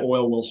that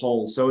oil will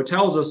hold. So it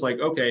tells us, like,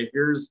 okay,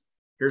 here's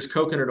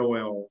coconut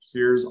oil,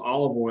 here's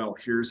olive oil,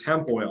 here's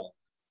hemp oil.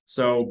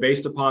 So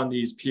based upon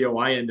these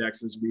POI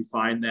indexes, we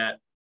find that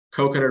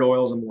coconut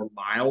oil is a more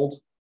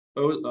mild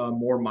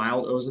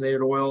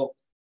ozonated oil.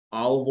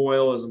 Olive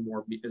oil is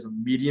a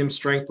medium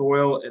strength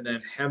oil, and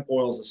then hemp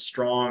oil is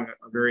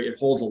it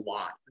holds a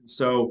lot. And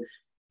so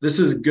this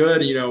is good,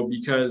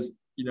 because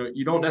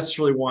you don't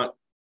necessarily want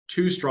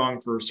too strong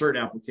for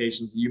certain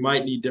applications. You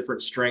might need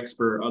different strengths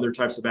for other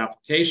types of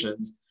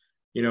applications.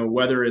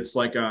 Whether it's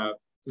like a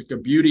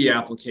beauty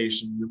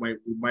application, we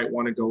might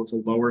want to go with a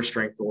lower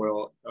strength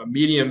oil. A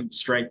medium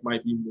strength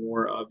might be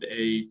more of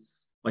a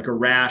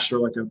rash or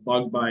like a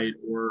bug bite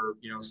or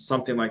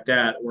something like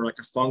that, or like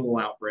a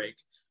fungal outbreak.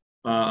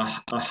 A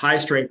high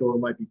strength oil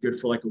might be good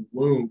for like a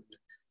wound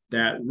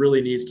that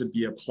really needs to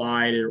be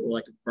applied, or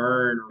like a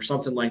burn or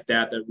something like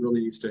that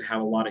really needs to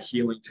have a lot of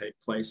healing take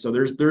place. So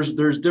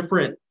there's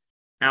different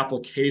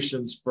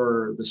applications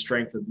for the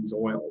strength of these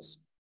oils.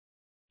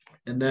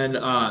 And then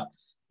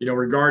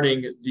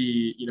regarding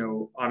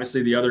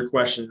obviously the other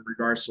question in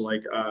regards to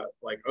like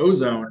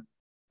ozone,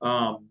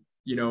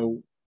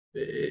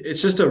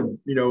 it's just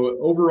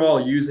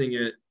overall using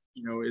it,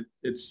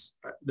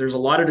 there's a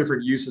lot of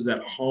different uses at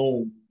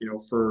home,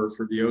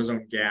 for the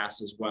ozone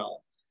gas as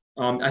well.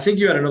 I think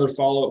you had another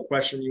follow-up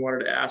question you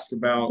wanted to ask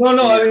about.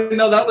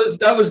 No,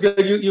 that was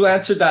good. You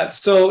answered that.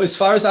 So as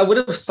far as I would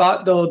have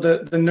thought, though, the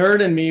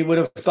nerd in me would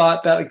have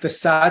thought that like the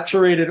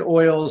saturated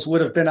oils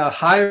would have been a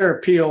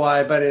higher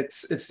POI, but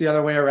it's the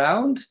other way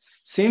around.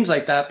 Seems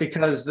like that,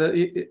 because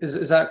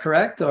is that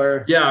correct?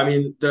 Or yeah, I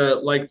mean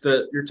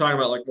you're talking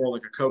about like more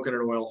like a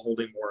coconut oil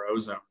holding more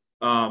ozone.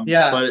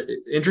 Yeah. But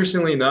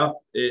interestingly enough,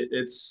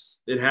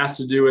 it has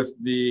to do with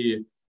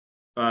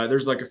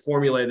there's like a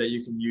formula that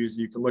you can use.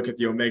 You can look at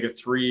the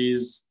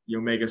omega-3s, the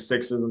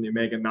omega-6s, and the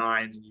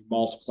omega-9s, and you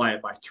multiply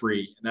it by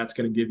 3, and that's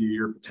going to give you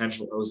your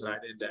potential ozonate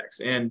index.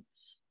 And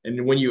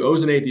when you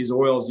ozonate these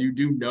oils, you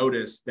do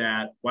notice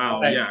that,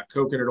 wow, Right. yeah,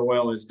 coconut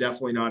oil is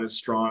definitely not as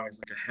strong as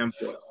like a hemp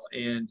oil,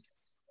 and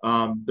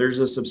there's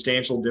a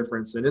substantial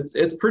difference, and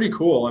it's pretty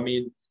cool. I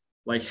mean,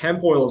 like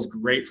hemp oil is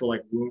great for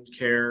like wound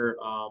care.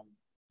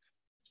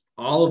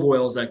 Olive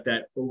oil is like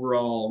that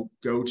overall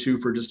go-to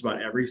for just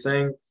about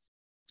everything.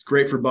 It's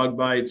great for bug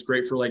bites,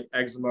 great for like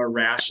eczema,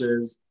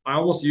 rashes. I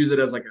almost use it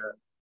as like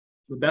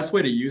the best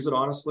way to use it,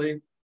 honestly.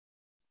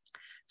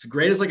 It's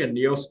great as like a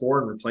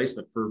neosporin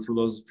replacement for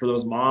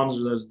those moms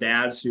or those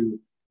dads who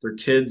their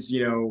kids,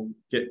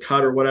 get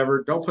cut or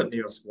whatever. Don't put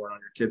neosporin on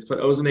your kids. Put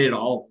ozonated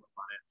olive oil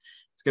on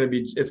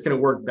it. It's gonna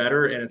work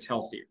better and it's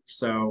healthier.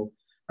 So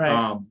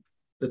Right.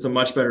 it's a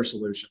much better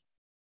solution.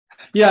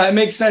 Yeah, it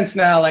makes sense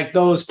now. Like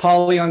those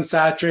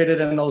polyunsaturated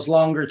and those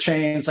longer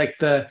chains, like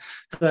the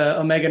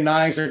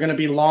omega-9s are going to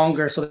be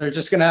longer, so they're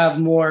just going to have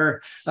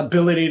more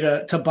ability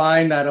to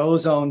bind that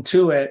ozone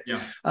to it.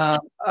 Yeah.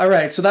 All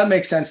right, so that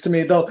makes sense to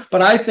me, though.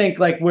 But I think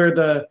like where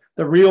the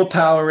real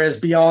power is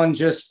beyond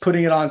just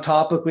putting it on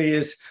topically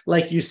is,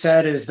 like you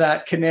said, is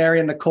that canary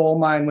in the coal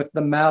mine with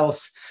the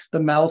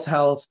mouth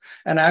health.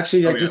 And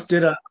actually, I just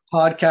did a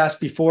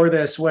podcast before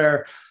this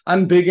where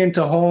I'm big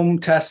into home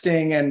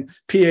testing, and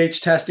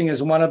pH testing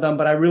is one of them,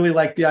 but I really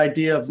like the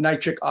idea of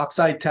nitric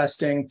oxide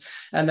testing.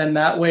 And then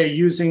that way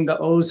using the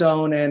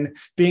ozone and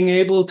being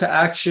able to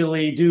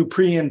actually do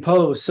pre and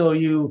post. So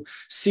you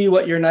see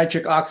what your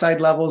nitric oxide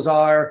levels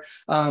are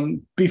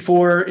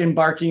before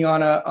embarking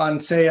on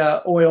say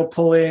a oil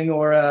pulling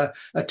or a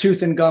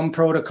tooth and gum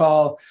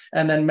protocol,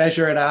 and then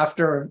measure it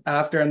after.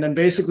 And then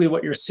basically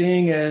what you're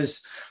seeing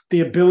is the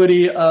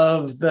ability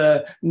of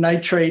the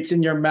nitrates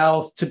in your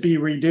mouth to be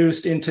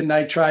reduced into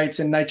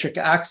nitrites and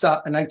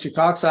nitric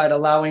oxide,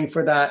 allowing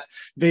for that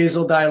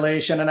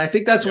vasodilation. And I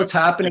think that's what's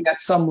happening at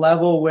some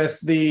level with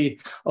the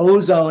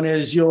ozone,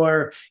 is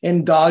you're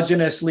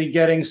endogenously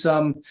getting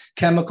some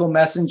chemical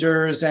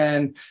messengers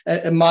and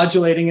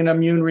modulating an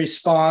immune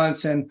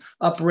response and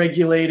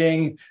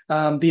upregulating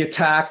the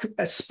attack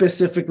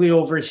specifically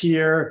over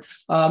here.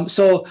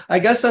 So I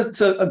guess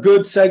that's a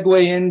good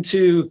segue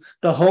into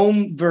the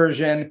home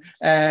version.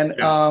 And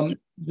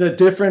the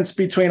difference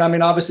between, I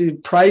mean, obviously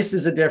price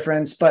is a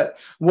difference, but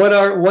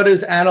what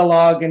is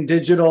analog and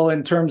digital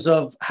in terms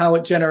of how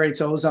it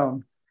generates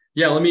ozone?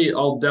 Yeah,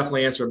 I'll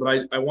definitely answer it,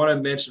 but I want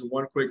to mention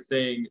one quick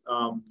thing.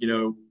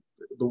 The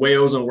way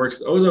ozone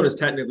works, ozone is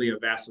technically a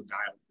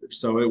vasodilator,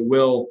 so it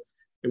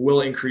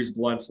will increase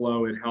blood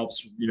flow. It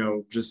helps,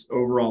 just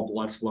overall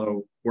blood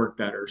flow work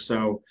better.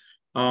 So,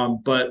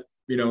 but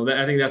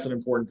I think that's an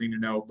important thing to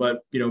know. But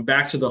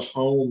back to the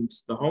home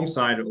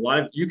side,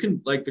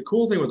 the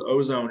cool thing with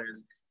ozone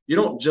is you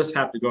don't just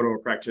have to go to a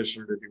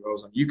practitioner to do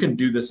ozone. You can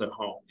do this at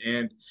home.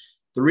 And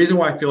the reason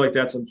why I feel like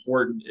that's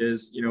important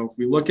is, if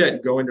we look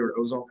at going to an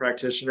ozone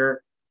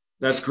practitioner,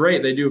 that's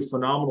great. They do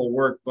phenomenal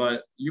work,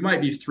 but you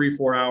might be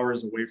 3-4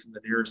 hours away from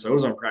the nearest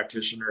ozone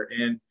practitioner,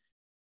 and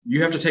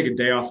you have to take a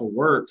day off of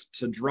work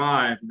to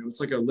drive. It's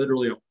like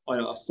literally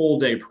a full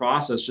day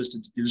process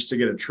just to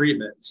get a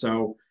treatment.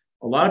 So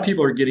a lot of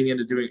people are getting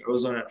into doing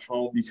ozone at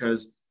home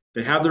because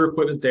they have their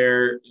equipment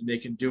there and they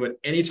can do it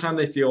anytime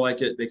they feel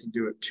like it. They can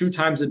do it 2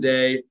 times a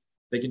day.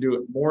 They can do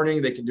it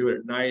morning. They can do it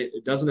at night.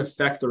 It doesn't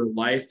affect their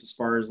life as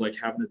far as like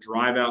having to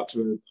drive out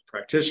to a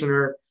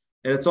practitioner.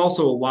 And it's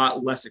also a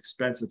lot less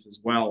expensive as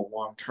well,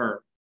 long term.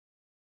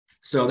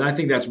 So I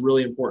think that's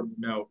really important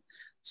to note.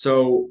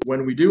 So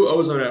when we do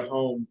ozone at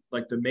home,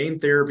 like the main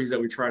therapies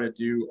that we try to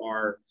do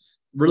are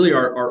really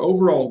our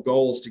overall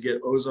goal is to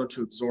get ozone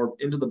to absorb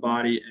into the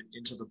body and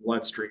into the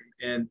bloodstream.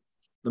 And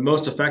the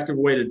most effective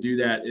way to do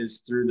that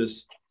is through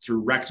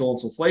rectal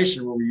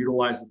insufflation, where we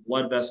utilize the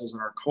blood vessels in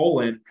our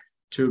colon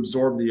to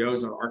absorb the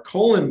ozone. Our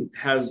colon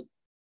has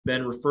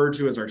been referred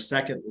to as our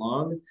second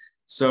lung.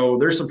 So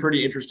there's some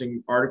pretty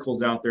interesting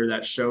articles out there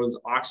that shows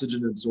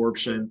oxygen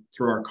absorption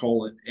through our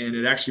colon, and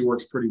it actually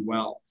works pretty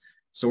well.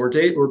 So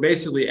we're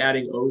basically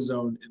adding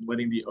ozone and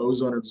letting the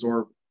ozone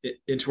absorb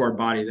into our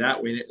body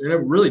that way. And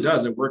it really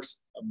does. It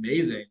works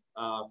amazing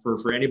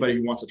for anybody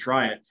who wants to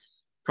try it.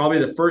 Probably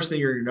the first thing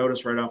you're going to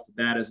notice right off the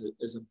bat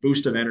is a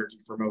boost of energy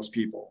for most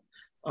people.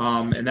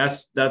 And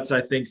that's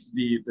I think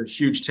the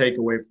huge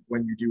takeaway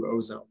when you do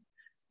ozone.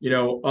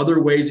 Other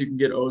ways you can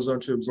get ozone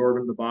to absorb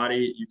into the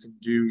body, you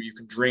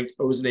can drink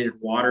ozonated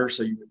water.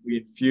 So we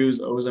infuse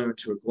ozone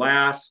into a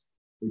glass.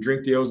 We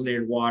drink the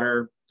ozonated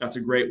water. That's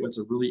a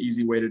really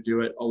easy way to do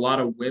it. A lot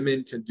of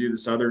women can do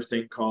this other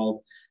thing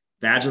called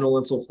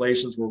vaginal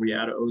insufflations, where we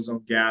add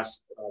ozone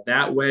gas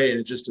that way, and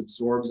it just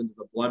absorbs into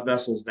the blood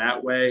vessels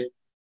that way.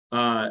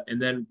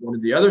 And then one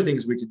of the other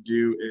things we could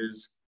do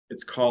is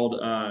it's called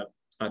a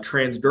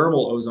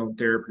transdermal ozone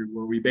therapy,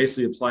 where we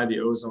basically apply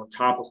the ozone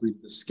topically to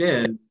the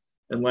skin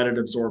and let it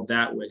absorb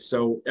that way.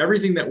 So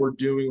everything that we're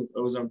doing with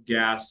ozone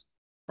gas,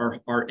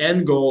 our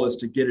end goal is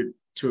to get it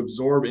to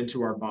absorb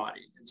into our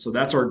body. And so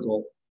that's our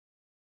goal.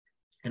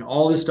 And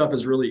all this stuff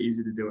is really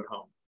easy to do at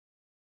home.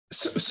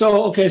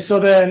 Okay,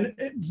 so then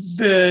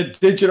the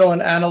digital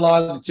and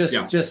analog,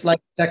 just like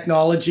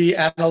technology,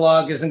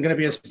 analog isn't going to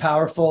be as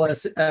powerful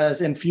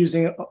as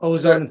infusing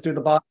ozone through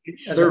the body.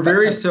 They're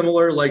very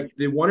similar. Like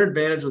the one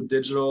advantage with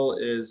digital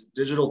is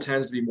digital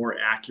tends to be more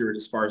accurate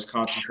as far as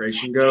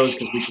concentration goes,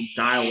 because we can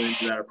dial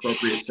into that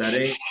appropriate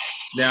setting.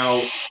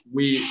 Now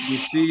we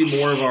see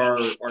more of our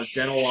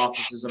dental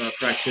offices and our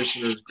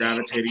practitioners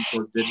gravitating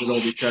toward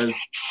digital because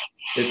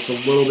it's a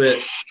little bit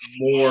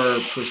more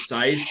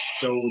precise.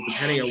 So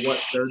depending on what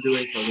they're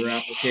doing for their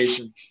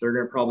application, they're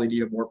going to probably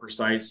need a more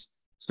precise,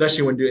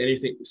 especially when doing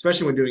anything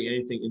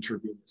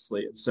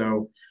intravenously. And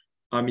so,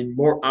 I mean,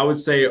 I would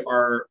say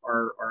our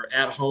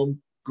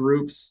at-home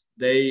groups,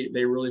 they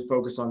really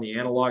focus on the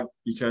analog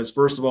because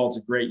first of all, it's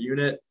a great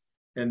unit.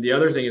 And the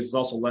other thing is it's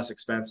also less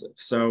expensive.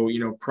 So,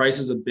 price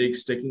is a big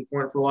sticking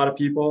point for a lot of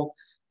people,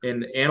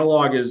 and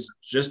analog is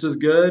just as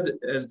good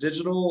as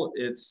digital.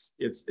 It's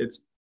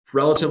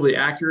relatively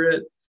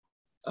accurate.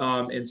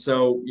 And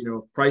so,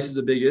 if price is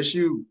a big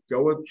issue,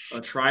 go with a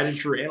tried and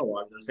true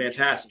analog. They're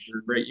fantastic. They're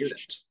a great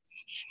unit.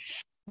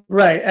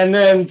 Right. And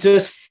then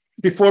just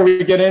before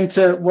we get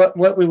into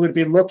what we would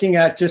be looking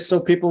at, just so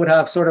people would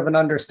have sort of an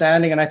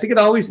understanding, and I think it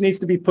always needs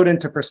to be put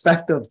into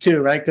perspective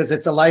too, right? Because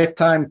it's a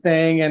lifetime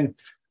thing, and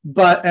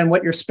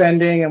what you're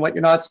spending and what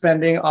you're not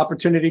spending,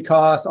 opportunity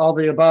costs, all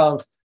the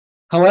above.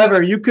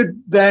 However, you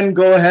could then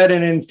go ahead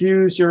and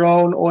infuse your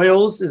own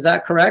oils. Is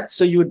that correct?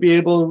 So you would be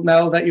able,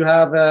 now that you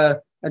have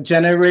a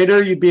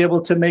generator, you'd be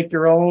able to make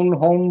your own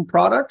home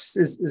products.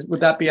 Would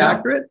that be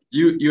accurate?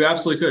 You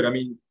absolutely could. I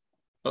mean,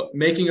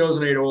 making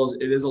ozonated oils,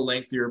 it is a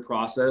lengthier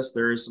process.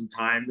 There is some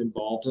time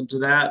involved into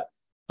that.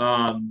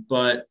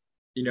 But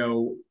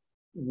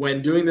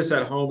when doing this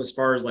at home, as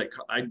far as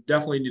I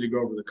definitely need to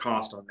go over the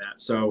cost on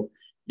that. So,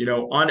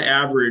 on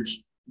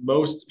average,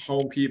 most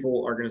home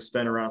people are going to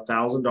spend around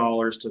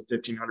 $1,000 to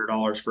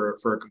 $1,500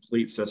 for a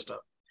complete system.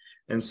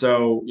 And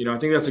so, I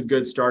think that's a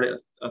good start.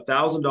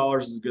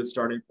 $1,000 is a good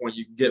starting point.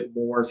 You can get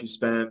more if you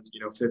spend,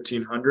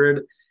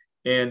 $1,500.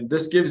 And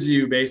this gives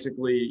you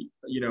basically,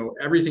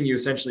 everything you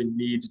essentially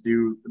need to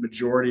do the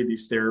majority of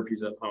these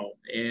therapies at home.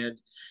 And,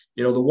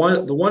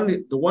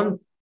 the one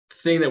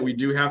thing that we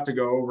do have to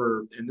go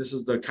over, and this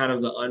is the kind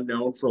of the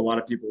unknown for a lot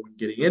of people when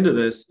getting into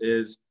this,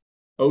 is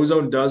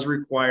ozone does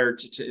require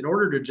in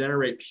order to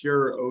generate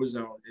pure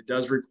ozone, it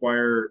does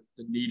require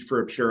the need for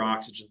a pure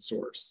oxygen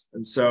source.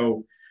 And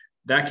so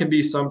that can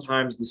be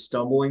sometimes the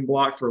stumbling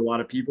block for a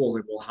lot of people. Is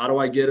like, well, how do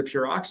I get a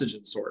pure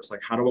oxygen source?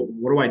 Like,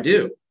 what do I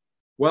do?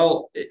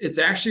 Well, it's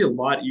actually a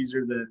lot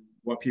easier than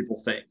what people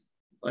think.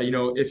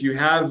 If you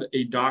have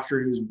a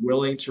doctor who's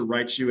willing to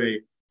write you a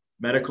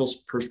medical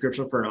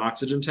prescription for an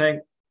oxygen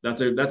tank,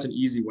 that's an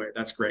easy way.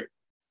 That's great.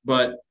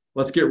 But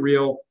let's get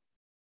real.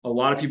 A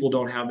lot of people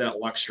don't have that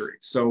luxury.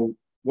 So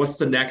what's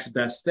the next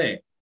best thing?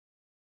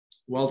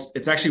 Well,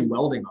 it's actually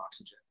welding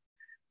oxygen.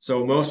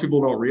 So most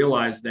people don't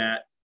realize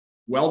that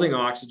welding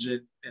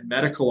oxygen and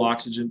medical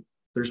oxygen,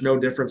 there's no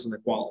difference in the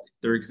quality.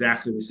 They're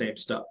exactly the same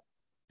stuff.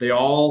 It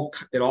all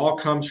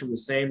comes from the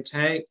same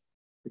tank,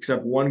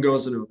 except one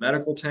goes into a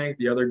medical tank,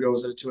 the other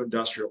goes into an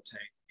industrial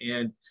tank.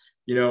 And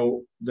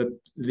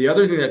the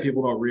other thing that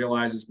people don't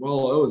realize is,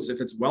 if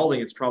it's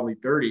welding, it's probably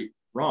dirty.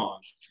 Wrong.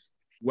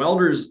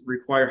 Welders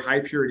require high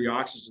purity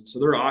oxygen, so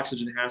their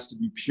oxygen has to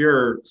be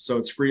pure, so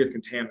it's free of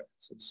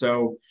contaminants. And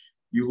so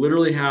you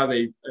literally have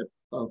a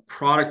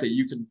product that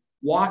you can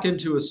walk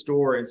into a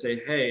store and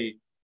say, hey,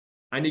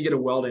 I need to get a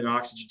welding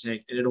oxygen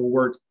tank, and it'll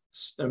work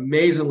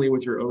amazingly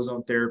with your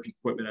ozone therapy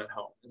equipment at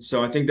home. And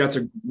so I think that's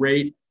a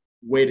great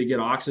way to get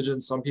oxygen.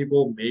 Some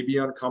people may be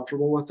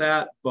uncomfortable with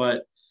that,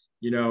 but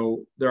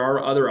there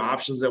are other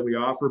options that we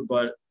offer.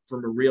 But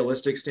from a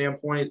realistic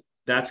standpoint,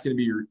 that's going to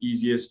be your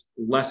easiest,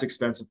 less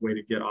expensive way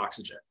to get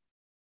oxygen.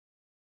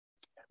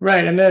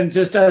 Right. And then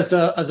just as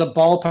a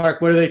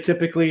ballpark, what are they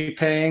typically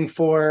paying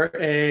for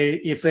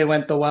if they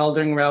went the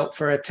welding route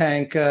for a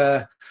tank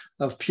of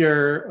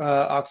pure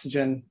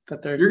oxygen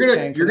that they're you're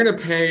going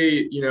to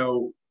pay,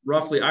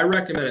 roughly, I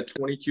recommend a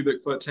 20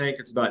 cubic foot tank.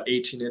 It's about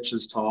 18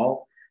 inches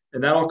tall.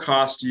 And that'll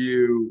cost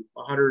you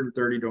 $130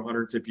 to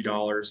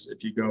 $150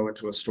 if you go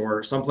into a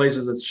store. Some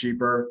places it's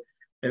cheaper.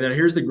 And then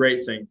here's the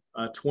great thing,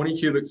 a 20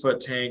 cubic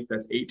foot tank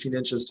that's 18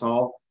 inches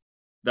tall,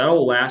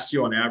 that'll last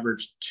you on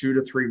average 2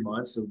 to 3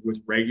 months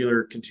with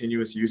regular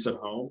continuous use at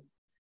home.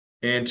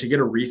 And to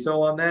get a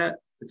refill on that,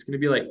 it's going to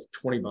be like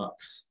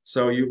 $20.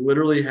 So you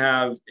literally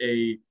have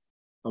a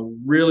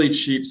really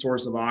cheap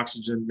source of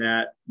oxygen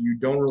that you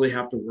don't really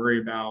have to worry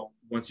about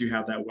once you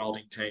have that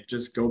welding tank.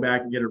 Just go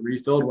back and get it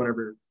refilled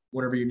whenever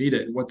you need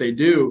it. And what they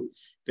do,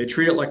 they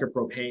treat it like a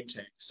propane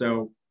tank.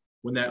 So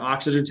when that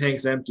oxygen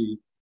tank's empty,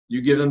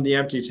 you give them the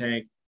empty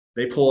tank,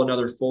 they pull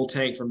another full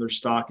tank from their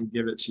stock and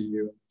give it to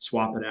you,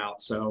 swap it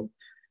out. So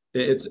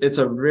it's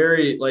a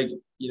very,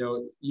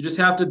 you just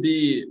have to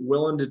be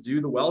willing to do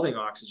the welding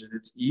oxygen.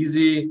 It's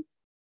easy.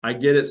 I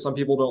get it. Some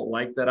people don't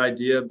like that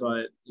idea,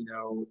 but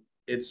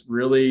it's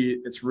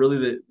really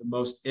the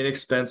most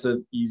inexpensive,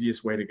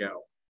 easiest way to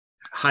go.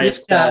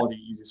 Highest quality,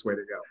 easiest way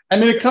to go. I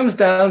mean, it comes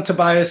down,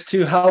 Tobias,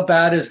 to how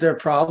bad is their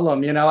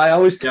problem. You know, I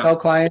always tell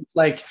clients,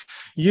 like,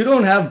 you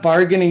don't have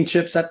bargaining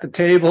chips at the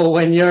table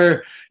when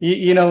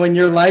when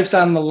your life's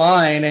on the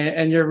line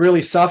and you're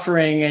really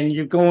suffering and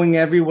you're going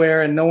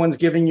everywhere and no one's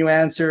giving you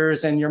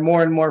answers and you're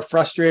more and more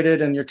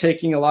frustrated and you're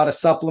taking a lot of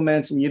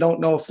supplements and you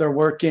don't know if they're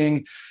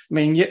working. I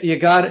mean, you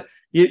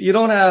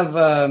don't have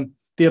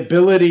the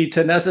ability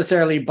to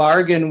necessarily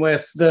bargain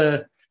with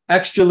the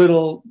extra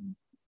little,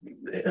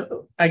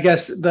 I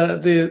guess,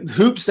 the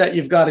hoops that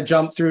you've got to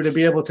jump through to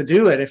be able to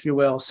do it, if you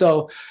will.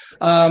 So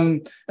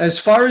as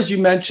far as you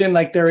mentioned,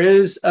 like, there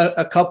is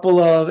a couple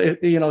of,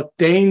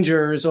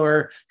 dangers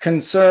or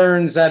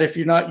concerns that if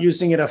you're not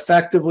using it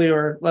effectively,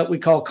 or what we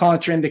call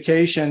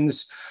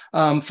contraindications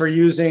for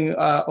using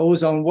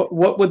ozone,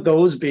 what would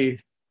those be?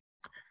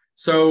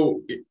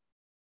 So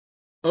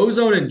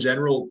ozone in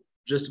general,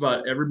 just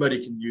about everybody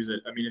can use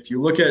it. I mean, if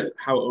you look at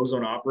how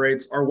ozone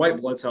operates, our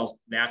white blood cells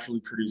naturally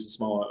produce a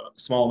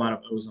small amount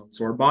of ozone.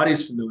 So our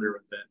body's familiar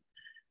with it.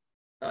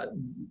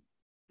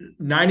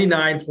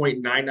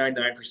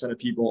 99.999% of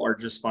people are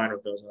just fine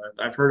with ozone.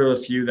 I've heard of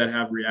a few that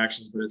have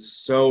reactions, but it's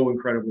so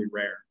incredibly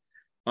rare.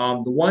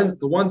 The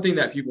one thing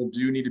that people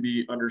do need to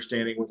be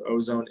understanding with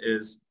ozone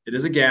is it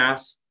is a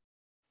gas,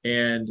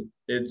 and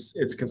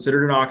it's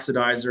considered an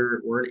oxidizer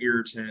or an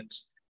irritant.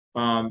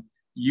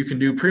 You can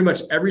do pretty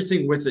much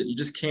everything with it. You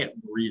just can't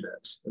breathe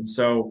it. And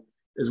so,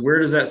 as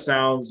weird as that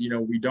sounds,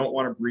 we don't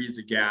want to breathe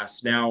the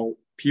gas. Now,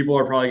 people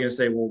are probably going to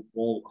say,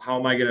 well, how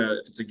am I going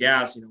to, if it's a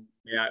gas,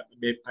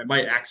 I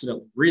might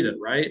accidentally breathe it,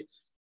 right?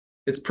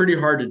 It's pretty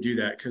hard to do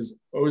that because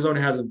ozone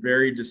has a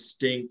very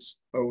distinct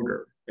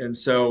odor. And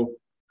so,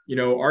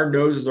 our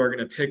noses are going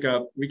to pick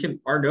up,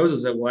 our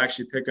noses that will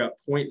actually pick up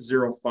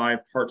 0.05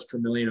 parts per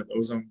million of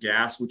ozone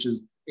gas, which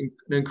is an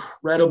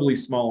incredibly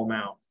small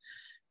amount.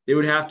 It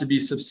would have to be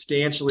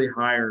substantially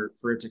higher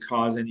for it to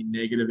cause any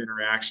negative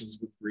interactions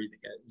with breathing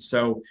it. And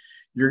so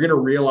you're going to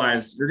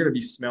realize you're going to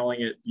be smelling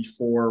it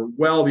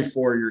well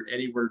before you're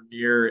anywhere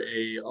near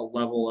a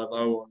level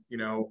of,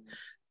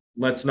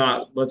 let's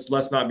not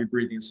be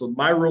breathing. So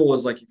my rule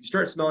is, like, if you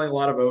start smelling a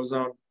lot of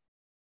ozone,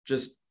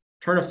 just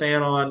turn a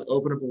fan on,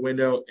 open up a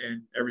window,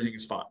 and everything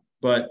is fine.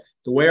 But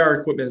the way our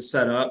equipment is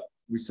set up,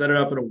 we set it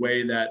up in a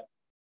way that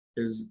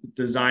is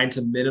designed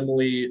to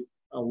minimally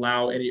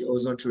allow any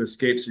ozone to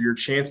escape. So your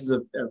chances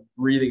of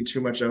breathing too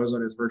much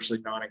ozone is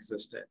virtually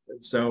non-existent.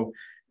 And so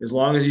as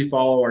long as you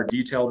follow our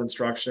detailed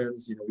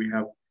instructions,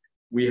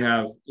 we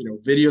have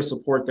video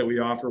support that we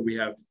offer. We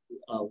have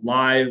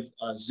live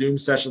Zoom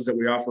sessions that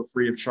we offer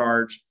free of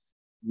charge.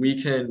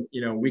 We can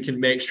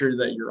make sure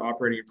that you're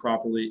operating it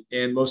properly,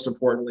 and most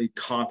importantly,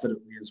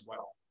 confidently as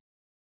well.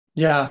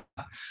 Yeah,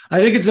 I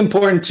think it's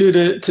important too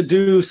to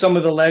do some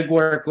of the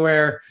legwork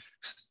where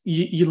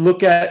you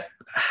look at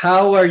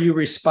how are you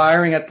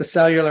respiring at the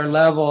cellular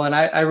level. And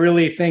I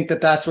really think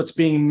that that's what's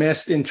being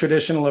missed in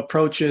traditional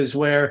approaches,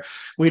 where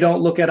we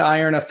don't look at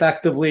iron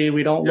effectively.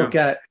 We don't look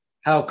at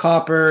how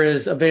copper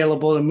is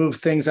available to move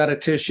things out of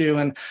tissue.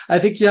 And I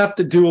think you have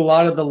to do a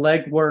lot of the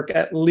legwork,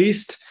 at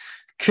least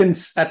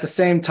at the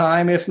same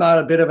time, if not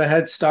a bit of a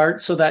head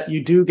start, so that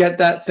you do get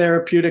that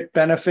therapeutic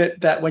benefit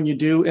that when you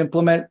do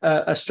implement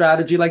a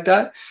strategy like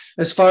that.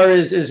 As far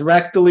as, is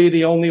rectally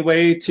the only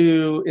way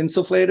to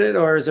insufflate it,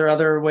 or is there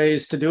other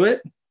ways to do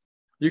it?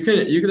 You can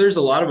there's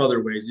a lot of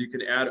other ways. You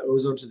can add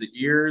ozone to the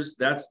ears.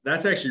 That's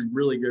actually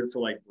really good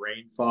for, like,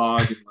 brain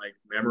fog and, like,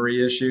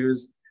 memory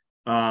issues.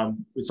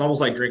 It's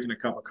almost like drinking a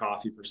cup of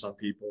coffee for some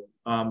people.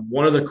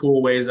 One of the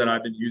cool ways that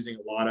I've been using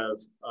a lot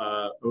of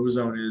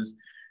ozone is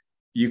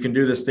you can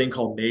do this thing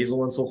called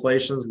nasal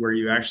insufflations, where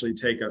you actually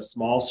take a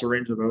small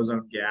syringe of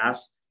ozone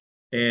gas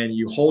and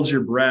you hold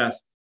your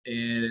breath,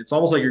 and it's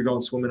almost like you're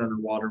going swimming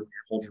underwater when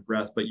you hold your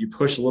breath, but you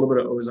push a little bit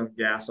of ozone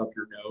gas up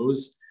your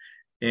nose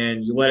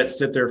and you let it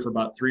sit there for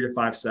about 3 to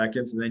 5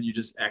 seconds, and then you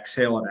just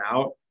exhale it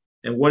out.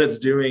 And what it's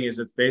doing is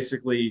it's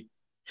basically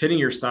hitting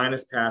your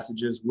sinus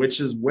passages, which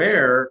is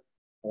where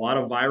a lot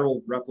of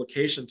viral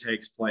replication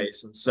takes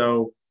place. And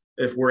so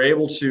if we're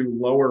able to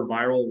lower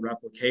viral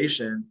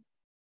replication,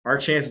 our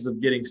chances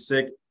of getting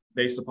sick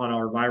based upon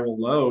our viral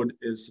load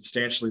is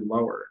substantially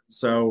lower.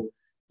 So,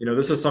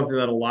 this is something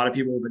that a lot of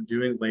people have been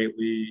doing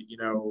lately,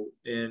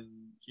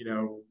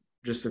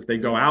 just if they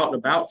go out and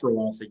about for a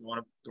while, if they go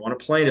on a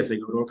plane, if they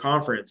go to a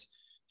conference,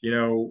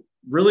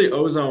 really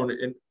ozone.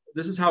 And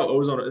this is how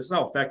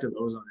effective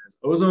ozone is.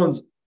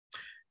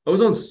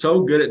 Ozone's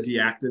so good at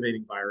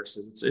deactivating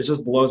viruses. It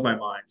just blows my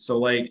mind. So,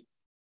 like,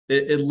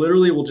 it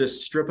literally will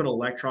just strip an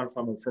electron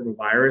from a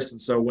virus.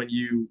 And so when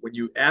you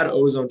add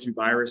ozone to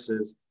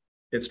viruses,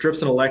 it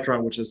strips an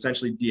electron, which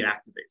essentially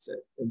deactivates it.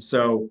 And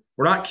so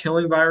we're not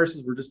killing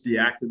viruses, we're just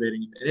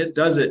deactivating it. And it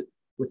does it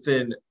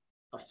within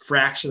a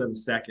fraction of a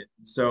second.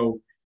 And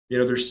so,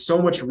 there's so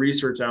much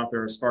research out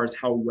there as far as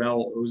how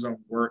well ozone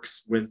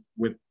works with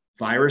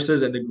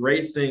viruses. And the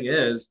great thing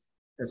is,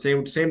 and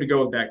same to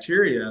go with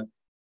bacteria,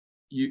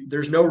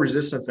 there's no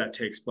resistance that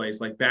takes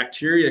place. Like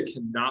bacteria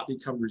cannot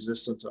become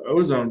resistant to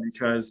ozone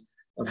because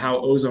of how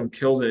ozone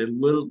kills it. It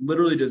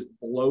literally just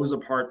blows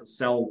apart the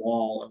cell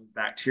wall of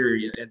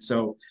bacteria. And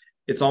so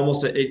it's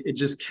almost, it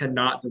just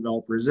cannot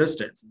develop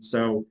resistance. And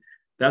so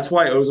that's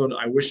why ozone,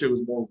 I wish it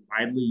was more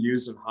widely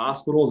used in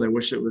hospitals. I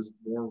wish it was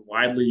more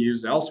widely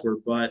used elsewhere,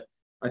 but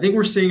I think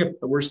we're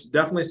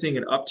definitely seeing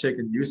an uptick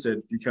in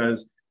usage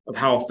because of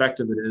how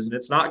effective it is. And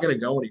it's not going to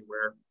go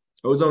anywhere.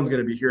 Ozone's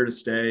going to be here to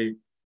stay.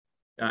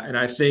 And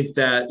I think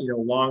that,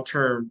 long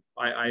term,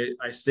 I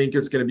think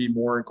it's going to be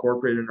more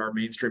incorporated in our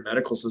mainstream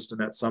medical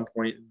system at some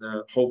point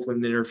hopefully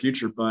in the near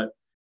future, but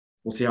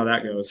we'll see how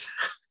that goes.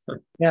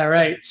 Yeah,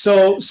 right.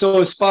 So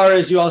as far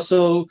as you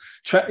also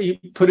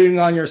putting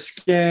on your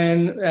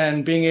skin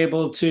and being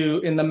able to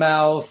in the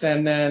mouth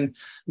and then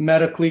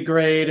medically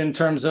grade in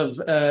terms of,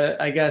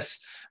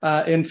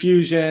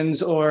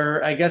 infusions,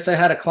 or I guess I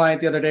had a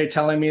client the other day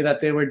telling me that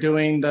they were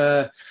doing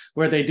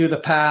where they do the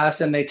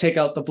pass and they take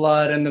out the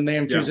blood and then they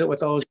infuse it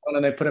with ozone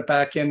and they put it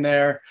back in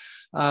there.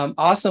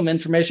 Awesome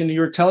information. You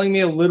were telling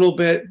me a little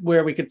bit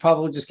where we could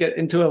probably just get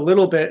into a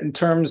little bit in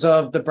terms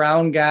of the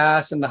brown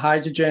gas and the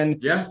hydrogen.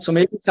 Yeah. So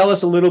maybe tell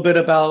us a little bit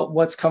about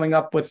what's coming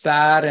up with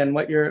that and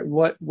what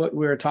we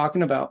were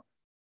talking about.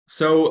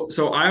 So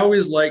I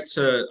always I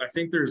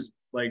think there's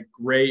like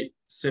great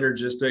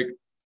synergistic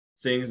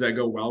things that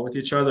go well with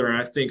each other. And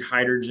I think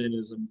hydrogen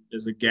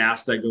is a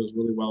gas that goes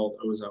really well with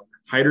ozone.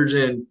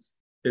 Hydrogen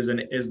is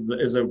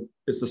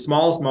the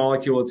smallest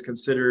molecule. It's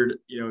considered,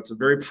 it's a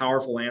very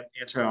powerful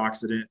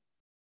antioxidant.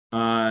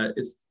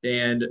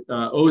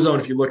 Ozone,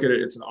 if you look at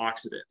it, it's an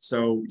oxidant.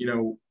 So,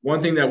 one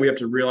thing that we have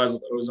to realize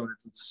with ozone,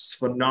 it's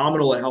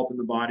phenomenal at helping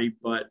the body,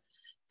 but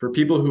for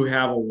people who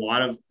have a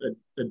lot of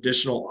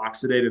additional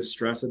oxidative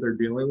stress that they're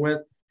dealing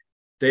with,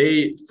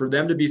 for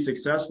them to be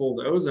successful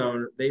with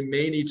ozone, they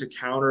may need to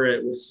counter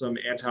it with some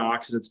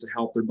antioxidants to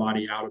help their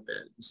body out a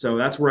bit. So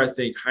that's where I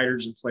think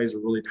hydrogen plays a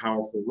really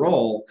powerful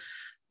role.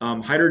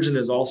 Hydrogen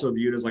is also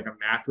viewed as like a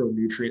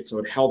macronutrient, so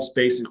it helps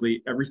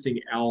basically everything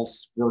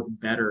else work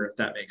better, if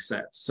that makes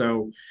sense.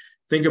 So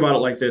think about it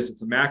like this: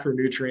 it's a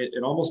macronutrient.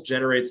 It almost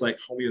generates like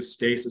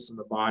homeostasis in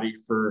the body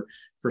for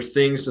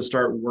things to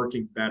start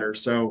working better.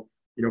 So,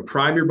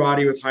 prime your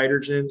body with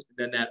hydrogen, and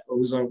then that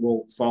ozone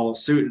will follow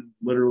suit and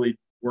literally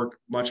work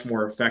much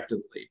more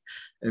effectively.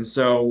 And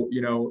so,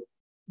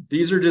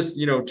 these are just,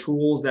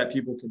 tools that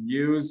people can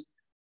use.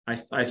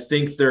 I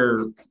think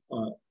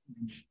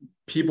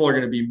people are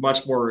going to be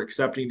much more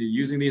accepting to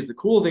using these. The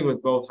cool thing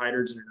with both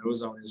hydrogen and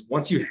ozone is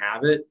once you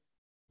have it,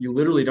 you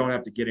literally don't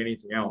have to get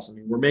anything else. I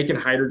mean, we're making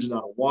hydrogen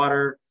out of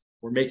water.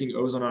 We're making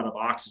ozone out of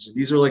oxygen.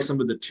 These are like some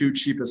of the two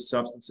cheapest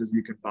substances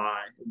you can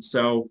buy. And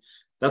so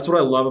that's what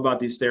I love about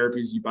these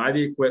therapies. You buy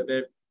the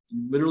equipment,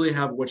 you literally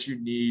have what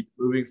you need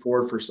moving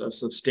forward for a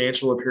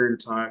substantial period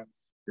of time.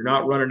 You're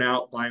not running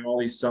out buying all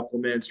these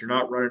supplements. You're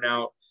not running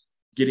out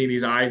getting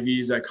these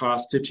IVs that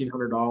cost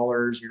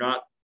 $1,500.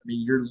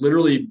 You're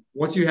literally,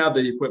 once you have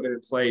the equipment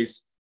in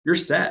place, you're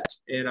set.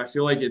 And I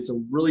feel like it's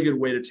a really good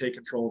way to take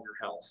control of your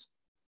health.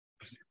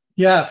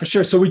 Yeah, for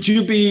sure. So would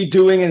you be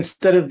doing,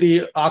 instead of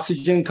the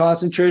oxygen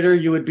concentrator,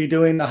 you would be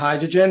doing the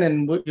hydrogen,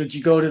 and would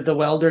you go to the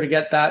welder to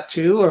get that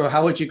too? Or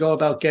how would you go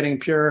about getting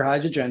pure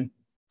hydrogen?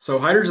 So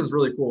hydrogen is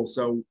really cool.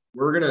 So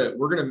we're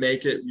gonna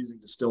make it using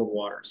distilled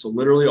water. So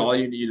literally all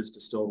you need is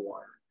distilled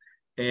water,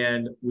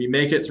 and we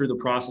make it through the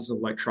process of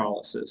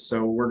electrolysis.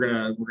 So we're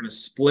gonna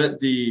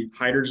split the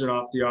hydrogen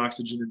off the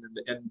oxygen,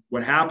 and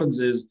what happens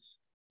is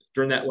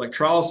during that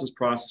electrolysis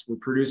process, we're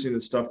producing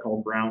this stuff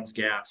called Brown's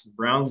gas. And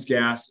Brown's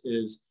gas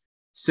is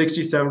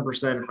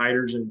 67%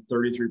 hydrogen,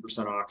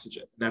 33%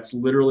 oxygen. And that's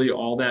literally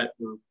all that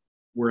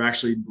we're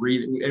actually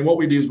breathing. And what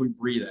we do is we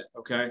breathe it.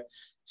 Okay.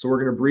 So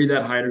we're going to breathe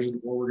that hydrogen,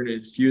 or we're going to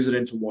infuse it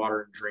into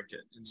water and drink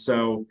it. And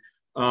so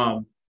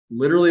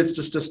literally it's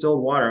just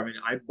distilled water. I mean,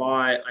 I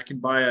can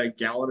buy a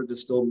gallon of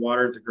distilled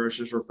water at the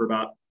grocery store for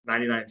about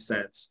 99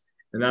 cents,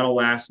 and that'll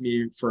last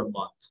me for a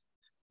month.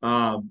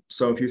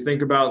 So if you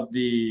think about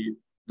the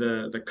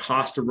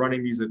cost of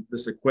running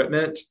this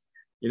equipment,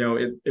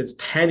 it's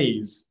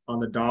pennies on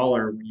the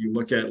dollar when you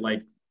look at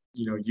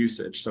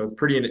usage. So it's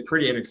pretty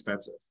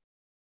inexpensive.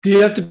 Do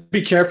you have to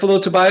be careful though,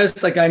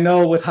 Tobias? Like I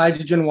know with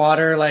hydrogen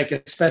water,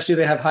 especially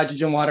they have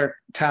hydrogen water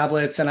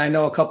tablets, and I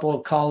know a couple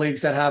of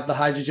colleagues that have the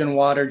hydrogen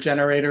water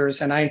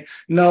generators, and I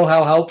know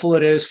how helpful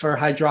it is for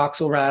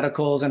hydroxyl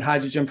radicals and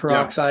hydrogen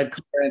peroxide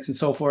clearance and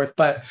so forth.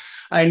 But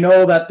I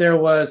know that there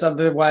was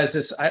otherwise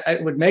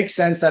it would make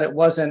sense that it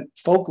wasn't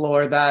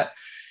folklore that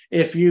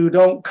if you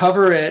don't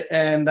cover it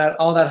and that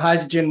all that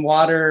hydrogen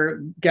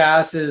water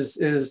gas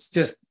is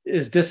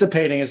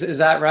dissipating. Is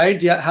that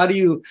right? How do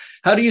you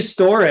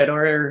store it,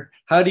 or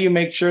how do you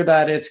make sure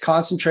that it's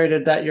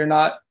concentrated, that you're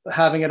not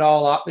having it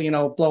all,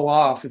 blow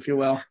off, if you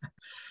will?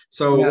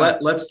 So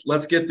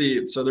let's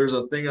get so there's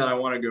a thing that I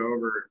want to go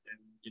over,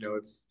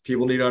 and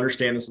people need to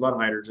understand this about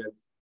hydrogen.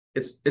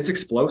 It's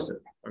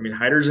explosive. I mean,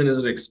 hydrogen is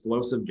an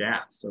explosive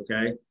gas.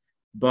 Okay.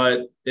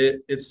 But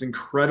it's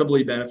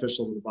incredibly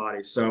beneficial to the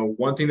body. So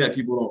one thing that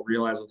people don't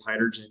realize with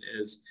hydrogen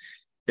is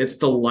It's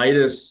the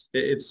lightest.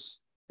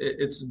 It's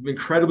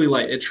incredibly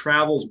light. It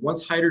travels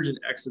once hydrogen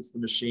exits the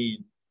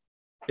machine,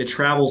 it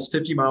travels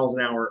 50 miles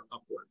an hour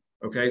upward.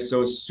 Okay,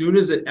 so as soon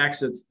as it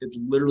exits, it's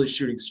literally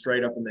shooting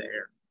straight up in the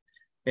air.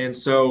 And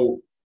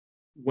so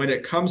when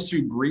it comes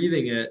to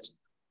breathing it,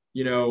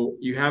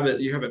 you have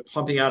it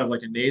pumping out of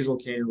like a nasal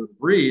cannula to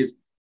breathe.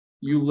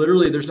 You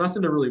literally, there's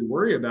nothing to really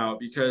worry about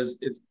because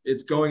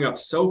it's going up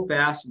so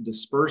fast and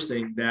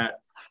dispersing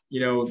that,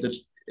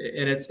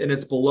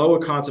 it's below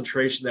a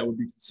concentration that would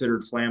be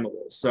considered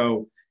flammable.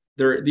 So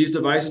these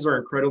devices are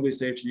incredibly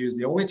safe to use.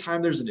 The only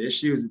time there's an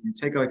issue is if you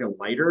take like a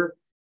lighter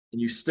and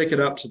you stick it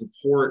up to the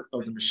port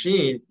of the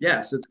machine.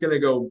 Yes, it's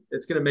going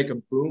to make a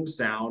boom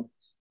sound,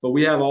 but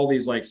we have all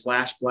these like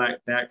flash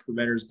back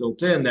preventers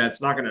built in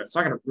that's not going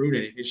to ruin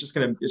anything. It's just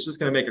going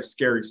to make a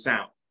scary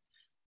sound.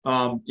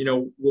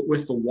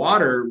 With the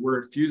water,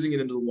 we're infusing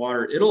it into the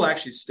water. It'll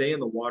actually stay in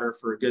the water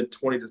for a good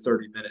 20 to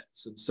 30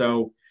 minutes. And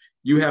so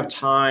you have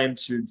time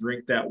to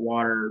drink that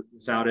water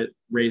without it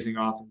raising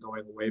off and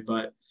going away.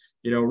 But,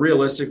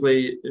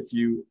 realistically, if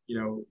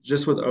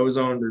just with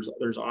ozone,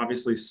 there's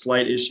obviously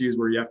slight issues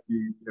where you have to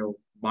be,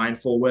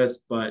 mindful with,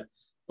 but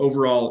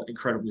overall,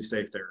 incredibly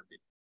safe therapy.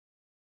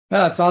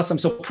 That's awesome.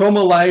 So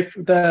Promo Life,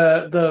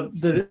 the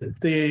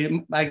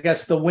I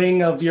guess the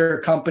wing of your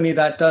company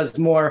that does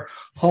more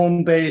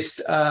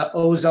home-based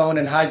ozone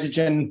and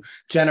hydrogen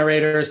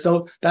generators,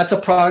 though that's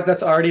a product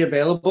that's already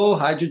available,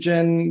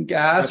 hydrogen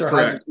gas. That's or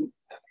correct. Hydrogen.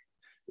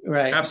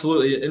 Right.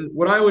 Absolutely. And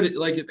what I would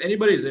like, if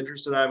anybody's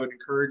interested, I would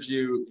encourage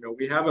you,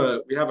 we have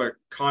a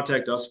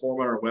contact us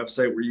form on our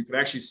website where you can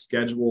actually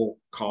schedule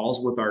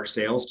calls with our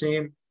sales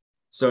team.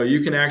 So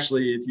you can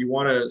actually, if you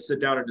want to sit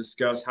down and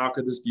discuss how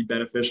could this be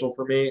beneficial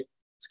for me,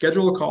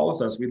 schedule a call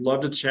with us. We'd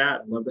love to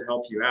chat and love to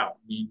help you out.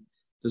 I mean,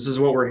 this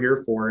is what we're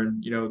here for.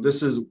 And,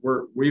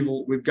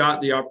 we've got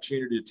the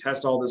opportunity to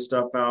test all this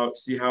stuff out,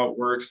 see how it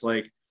works.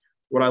 Like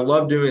what I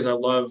love doing is I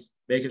love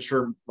making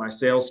sure my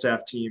sales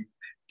staff team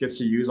gets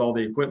to use all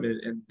the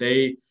equipment, and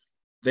they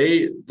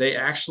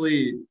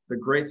actually, the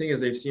great thing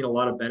is they've seen a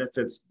lot of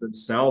benefits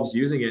themselves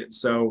using it.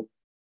 So,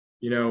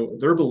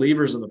 they're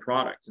believers in the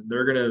product, and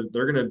they're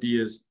gonna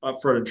be as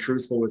upfront and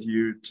truthful with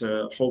you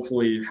to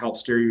hopefully help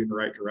steer you in the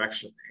right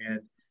direction.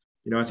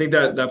 And I think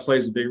that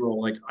plays a big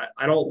role. Like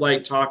I don't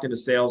like talking to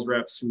sales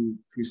reps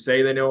who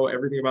say they know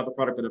everything about the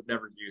product but have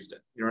never used it.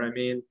 You know what I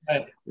mean?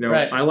 Right.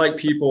 Right. I like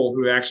people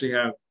who actually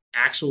have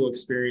actual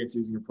experience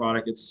using a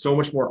product. It's so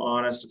much more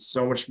honest. It's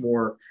so much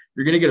more.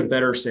 You're going to get a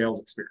better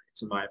sales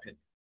experience, in my opinion.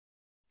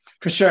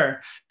 For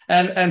sure.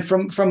 And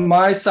from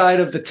my side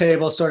of the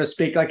table, so to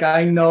speak, like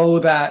I know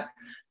that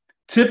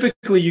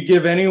typically you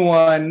give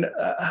anyone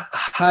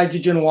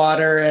hydrogen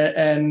water,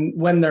 and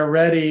when they're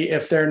ready,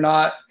 if they're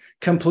not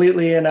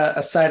completely in a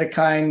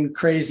cytokine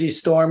crazy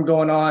storm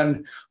going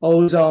on,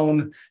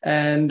 ozone,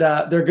 and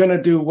they're going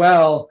to do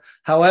well.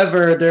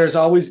 However, there's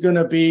always going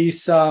to be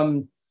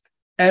some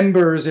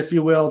embers, if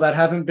you will, that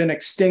haven't been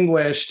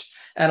extinguished.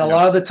 And a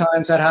lot of the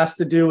times that has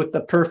to do with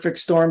the perfect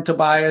storm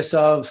Tobias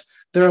of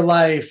their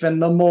life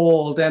and the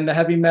mold and the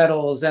heavy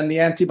metals and the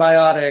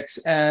antibiotics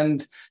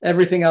and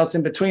everything else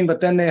in between.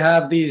 But then they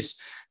have these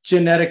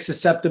genetic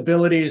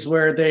susceptibilities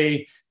where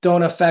they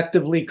don't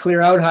effectively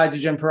clear out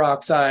hydrogen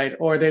peroxide,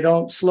 or they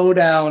don't slow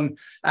down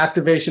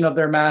activation of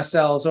their mast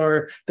cells,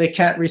 or they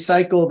can't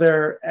recycle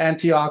their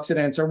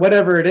antioxidants, or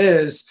whatever it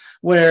is,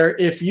 where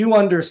if you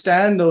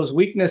understand those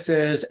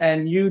weaknesses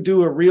and you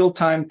do a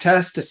real-time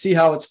test to see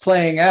how it's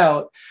playing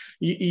out,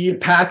 you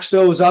patch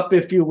those up,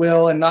 if you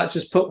will, and not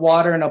just put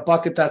water in a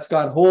bucket that's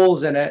got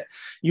holes in it.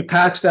 You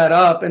patch that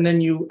up, and then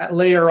you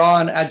layer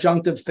on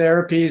adjunctive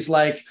therapies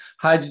like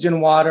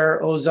hydrogen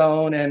water,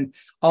 ozone, and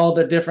all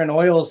the different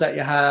oils that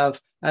you have.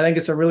 I think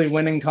it's a really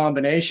winning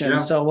combination. Yeah.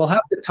 So we'll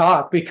have to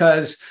talk,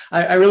 because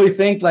I really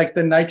think like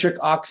the nitric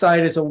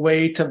oxide is a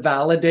way to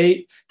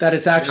validate that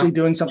it's actually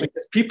doing something.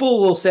 Because people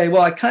will say,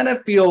 well, I kind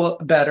of feel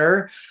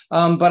better,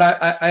 but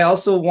I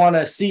also want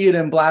to see it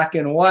in black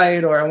and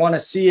white, or I want to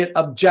see it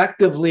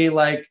objectively,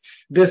 like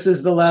this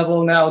is the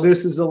level now,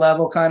 this is the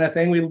level kind of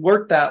thing. We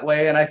work that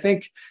way. And I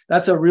think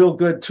that's a real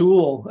good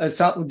tool.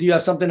 Do you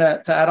have something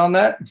to add on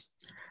that?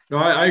 No,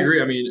 I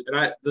agree. I mean,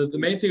 and the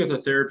main thing with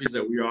the therapies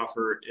that we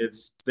offer,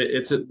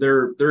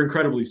 they're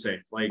incredibly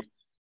safe.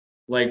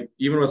 Like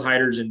even with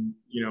hydrogen,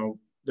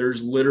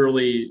 there's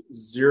literally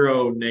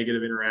zero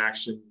negative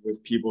interaction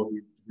with people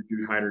who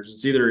do hydrogen.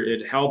 It's either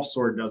it helps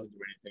or it doesn't do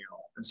anything at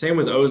all. And same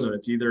with ozone.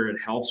 It's either it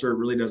helps or it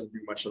really doesn't do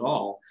much at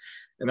all.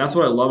 And that's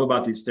what I love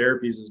about these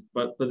therapies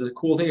but the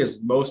cool thing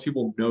is most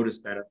people notice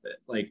benefit.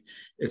 Like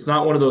it's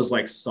not one of those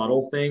like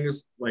subtle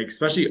things, like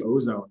especially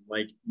ozone,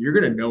 like you're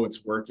going to know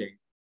it's working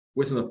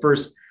within the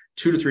first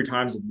 2 to 3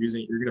 times of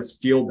using it. You're going to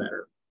feel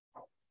better.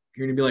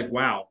 You're going to be like,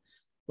 wow,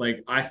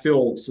 like I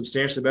feel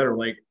substantially better.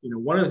 Like,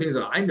 one of the things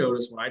that I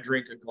notice when I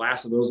drink a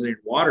glass of ozonated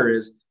water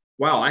is,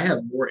 wow, I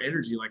have more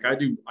energy. Like I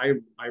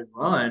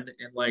run,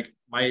 and like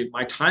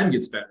my time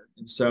gets better.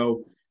 And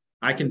so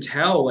I can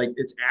tell like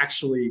it's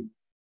actually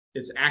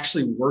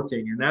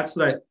working. And that's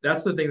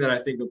the thing that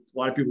I think a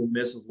lot of people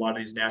miss with a lot of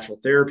these natural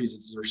therapies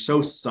is they're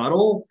so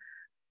subtle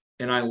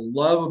and I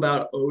love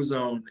about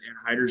ozone and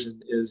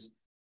hydrogen is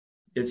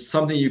it's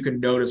something you can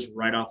notice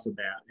right off the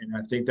bat. And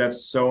I think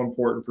that's so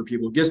important for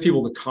people. It gives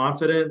people the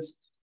confidence,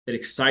 it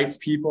excites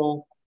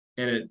people,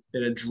 and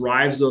it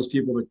drives those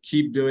people to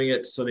keep doing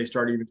it so they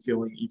start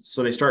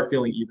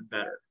feeling even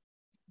better.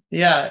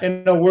 Yeah,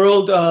 in a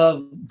world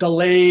of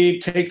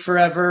delayed, take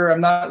forever,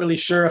 I'm not really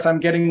sure if I'm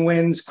getting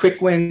wins.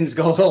 Quick wins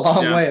go a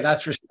long way,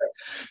 that's for sure.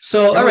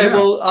 So, all right,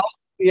 well,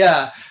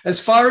 as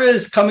far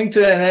as coming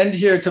to an end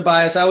here,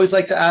 Tobias, I always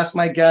like to ask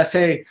my guests,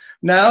 hey,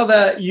 now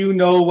that you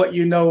know what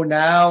you know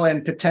now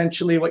and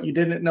potentially what you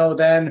didn't know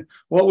then,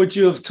 what would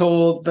you have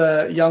told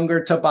the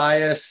younger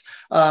Tobias,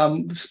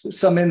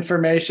 some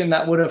information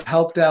that would have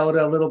helped out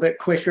a little bit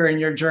quicker in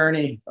your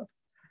journey?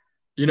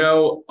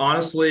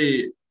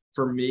 Honestly,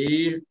 for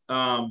me,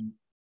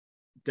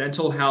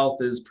 dental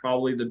health is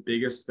probably the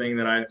biggest thing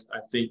that I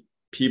think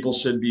people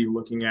should be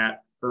looking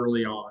at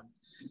early on.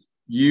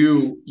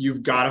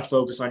 You've got to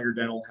focus on your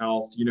dental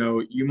health.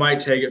 You might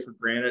take it for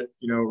granted,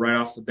 right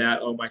off the bat,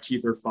 oh, my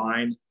teeth are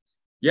fine.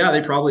 Yeah, they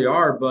probably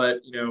are, but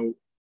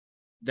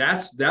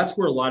that's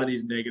where a lot of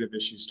these negative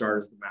issues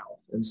start, is the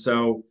mouth. And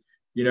so,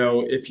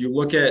 if you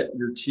look at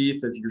your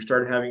teeth, if you're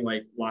starting having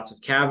like lots of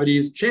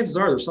cavities, chances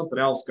are there's something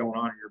else going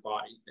on in your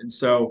body. And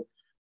so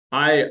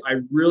I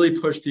really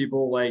push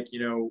people like,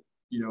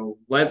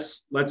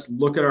 let's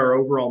look at our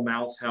overall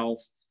mouth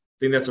health.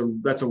 I think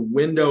that's a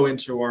window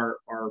into our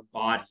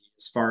body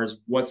as far as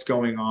what's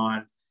going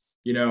on.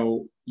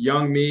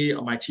 Young me,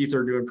 my teeth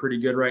are doing pretty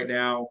good right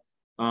now.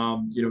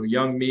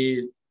 Young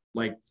me,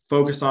 like,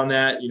 focus on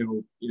that.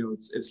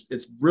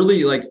 It's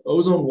really like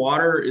ozone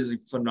water is a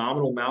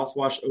phenomenal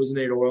mouthwash,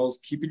 ozonated oils,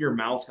 keeping your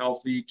mouth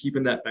healthy,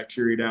 keeping that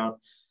bacteria down.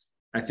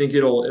 I think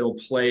it'll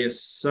play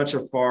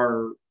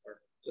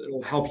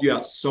it'll help you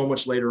out so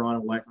much later on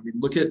in life. I mean,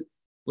 look at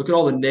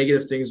all the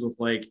negative things with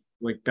like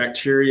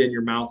bacteria in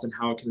your mouth and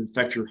how it can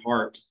affect your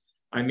heart.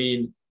 I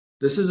mean,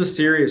 this is a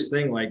serious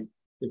thing. Like,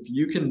 if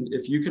you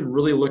can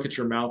really look at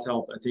your mouth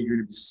health, I think you're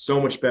going to be so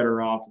much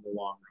better off in the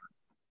long run.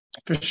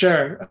 For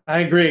sure. I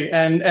agree.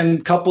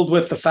 And coupled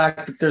with the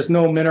fact that there's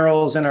no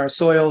minerals in our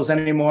soils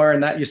anymore,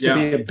 and that used to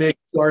be a big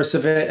source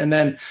of it. And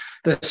then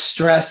the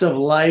stress of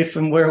life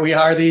and where we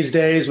are these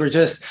days, we're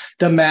just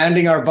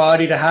demanding our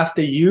body to have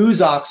to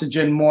use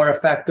oxygen more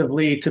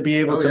effectively to be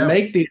able to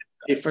make the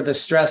for the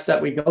stress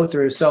that we go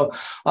through. So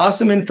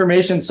awesome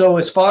information. So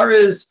as far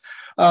as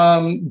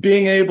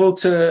being able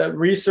to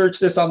research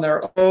this on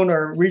their own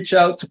or reach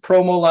out to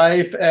Promo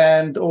Life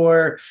and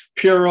or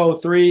Puro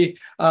 3,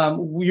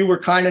 you were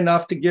kind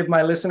enough to give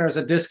my listeners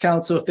a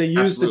discount. So if they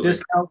use the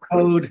discount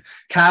code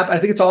I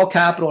think it's all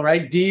capital,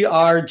 right?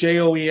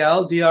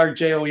 DRJOEL,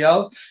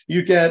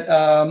 you get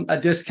a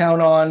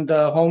discount on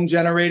the home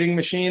generating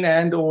machine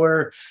and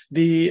or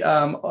the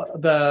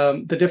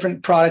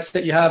different products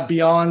that you have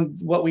beyond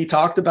what we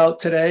talked about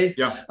today,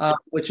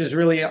 which is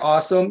really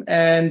awesome.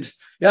 And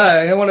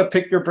I want to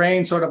pick your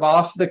brain sort of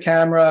off the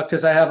camera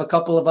because I have a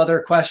couple of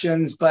other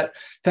questions, but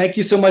thank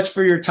you so much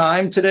for your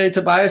time today,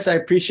 Tobias. I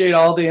appreciate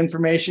all the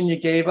information you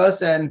gave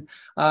us. And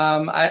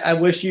I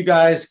wish you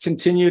guys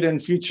continued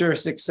and future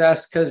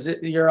success because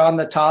you're on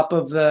the top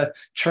of the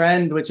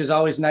trend, which is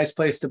always a nice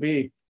place to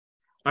be.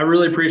 I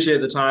really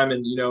appreciate the time.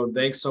 And,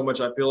 thanks so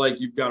much. I feel like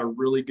you've got a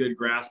really good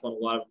grasp on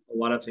a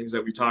lot of things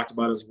that we talked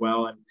about as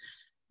well. And,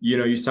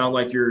 you sound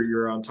like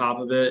you're on top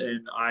of it,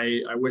 and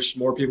I wish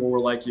more people were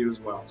like you as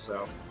well.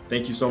 So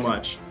thank you so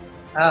much.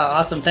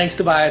 Awesome. Thanks,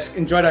 Tobias.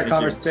 Enjoyed our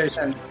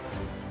conversation.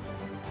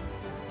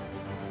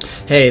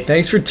 Hey,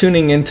 thanks for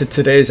tuning in to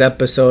today's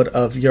episode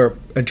of your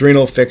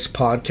Adrenal Fix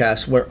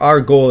podcast, where our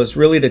goal is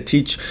really to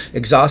teach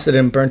exhausted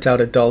and burnt out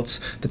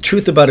adults the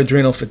truth about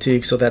adrenal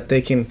fatigue so that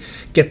they can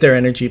get their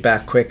energy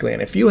back quickly.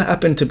 And if you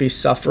happen to be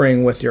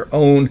suffering with your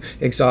own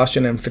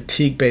exhaustion and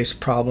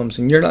fatigue-based problems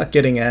and you're not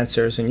getting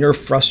answers and you're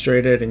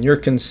frustrated and you're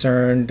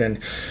concerned and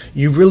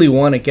you really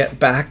want to get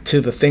back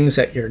to the things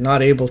that you're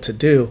not able to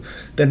do,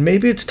 then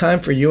maybe it's time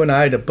for you and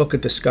I to book a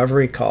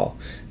discovery call.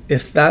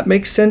 If that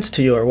makes sense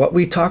to you, or what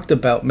we talked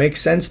about makes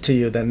sense to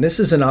you, then this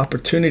is an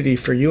opportunity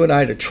for you and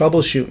I to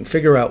troubleshoot and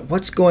figure out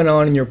what's going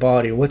on in your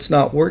body, what's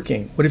not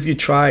working, what have you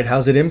tried,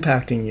 how's it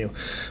impacting you?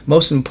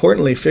 Most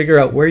importantly, figure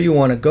out where you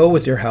want to go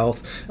with your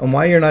health and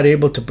why you're not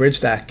able to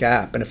bridge that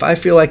gap. And if I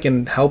feel I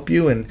can help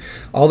you and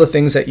all the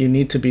things that you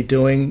need to be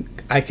doing,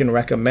 I can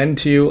recommend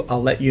to you,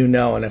 I'll let you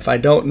know. And if I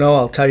don't know,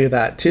 I'll tell you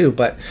that too.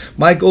 But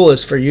my goal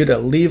is for you to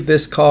leave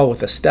this call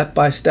with a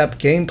step-by-step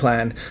game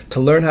plan to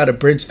learn how to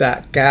bridge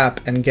that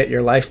gap and get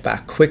your life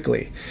back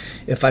quickly.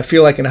 If I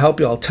feel I can help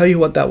you, I'll tell you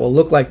what that will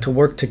look like to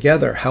work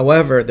together.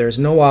 However, there's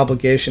no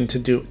obligation to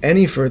do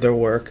any further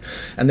work,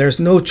 and there's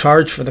no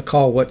charge for the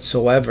call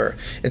whatsoever.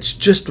 It's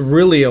just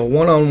really a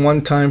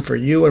one-on-one time for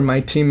you and my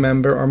team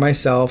member or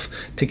myself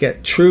to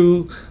get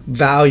true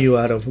value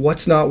out of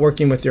what's not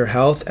working with your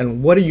health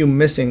and what are you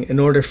missing in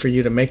order for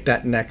you to make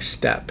that next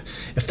step.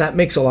 If that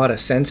makes a lot of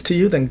sense to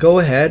you, then go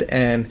ahead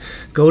and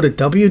go to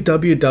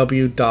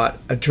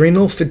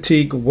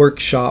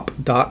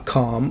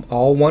www.adrenalfatigueworkshop.com,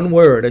 all one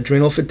word,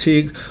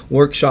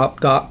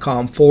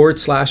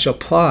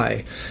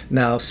 adrenalfatigueworkshop.com/apply.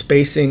 Now,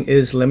 spacing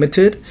is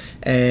limited,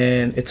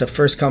 and it's a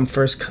first come,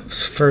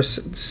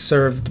 first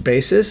served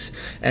basis,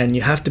 and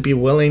you have to be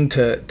willing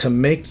to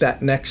make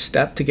that next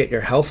step to get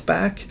your health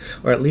back,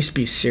 or at least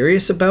be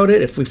serious about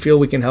it. If we feel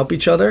we can help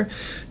each other,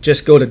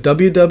 just go to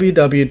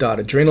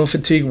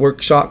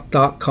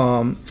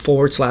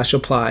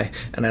www.adrenalfatigueworkshop.com/apply,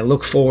 and I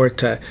look forward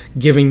to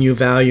giving you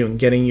value and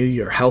getting you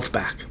your health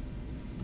back.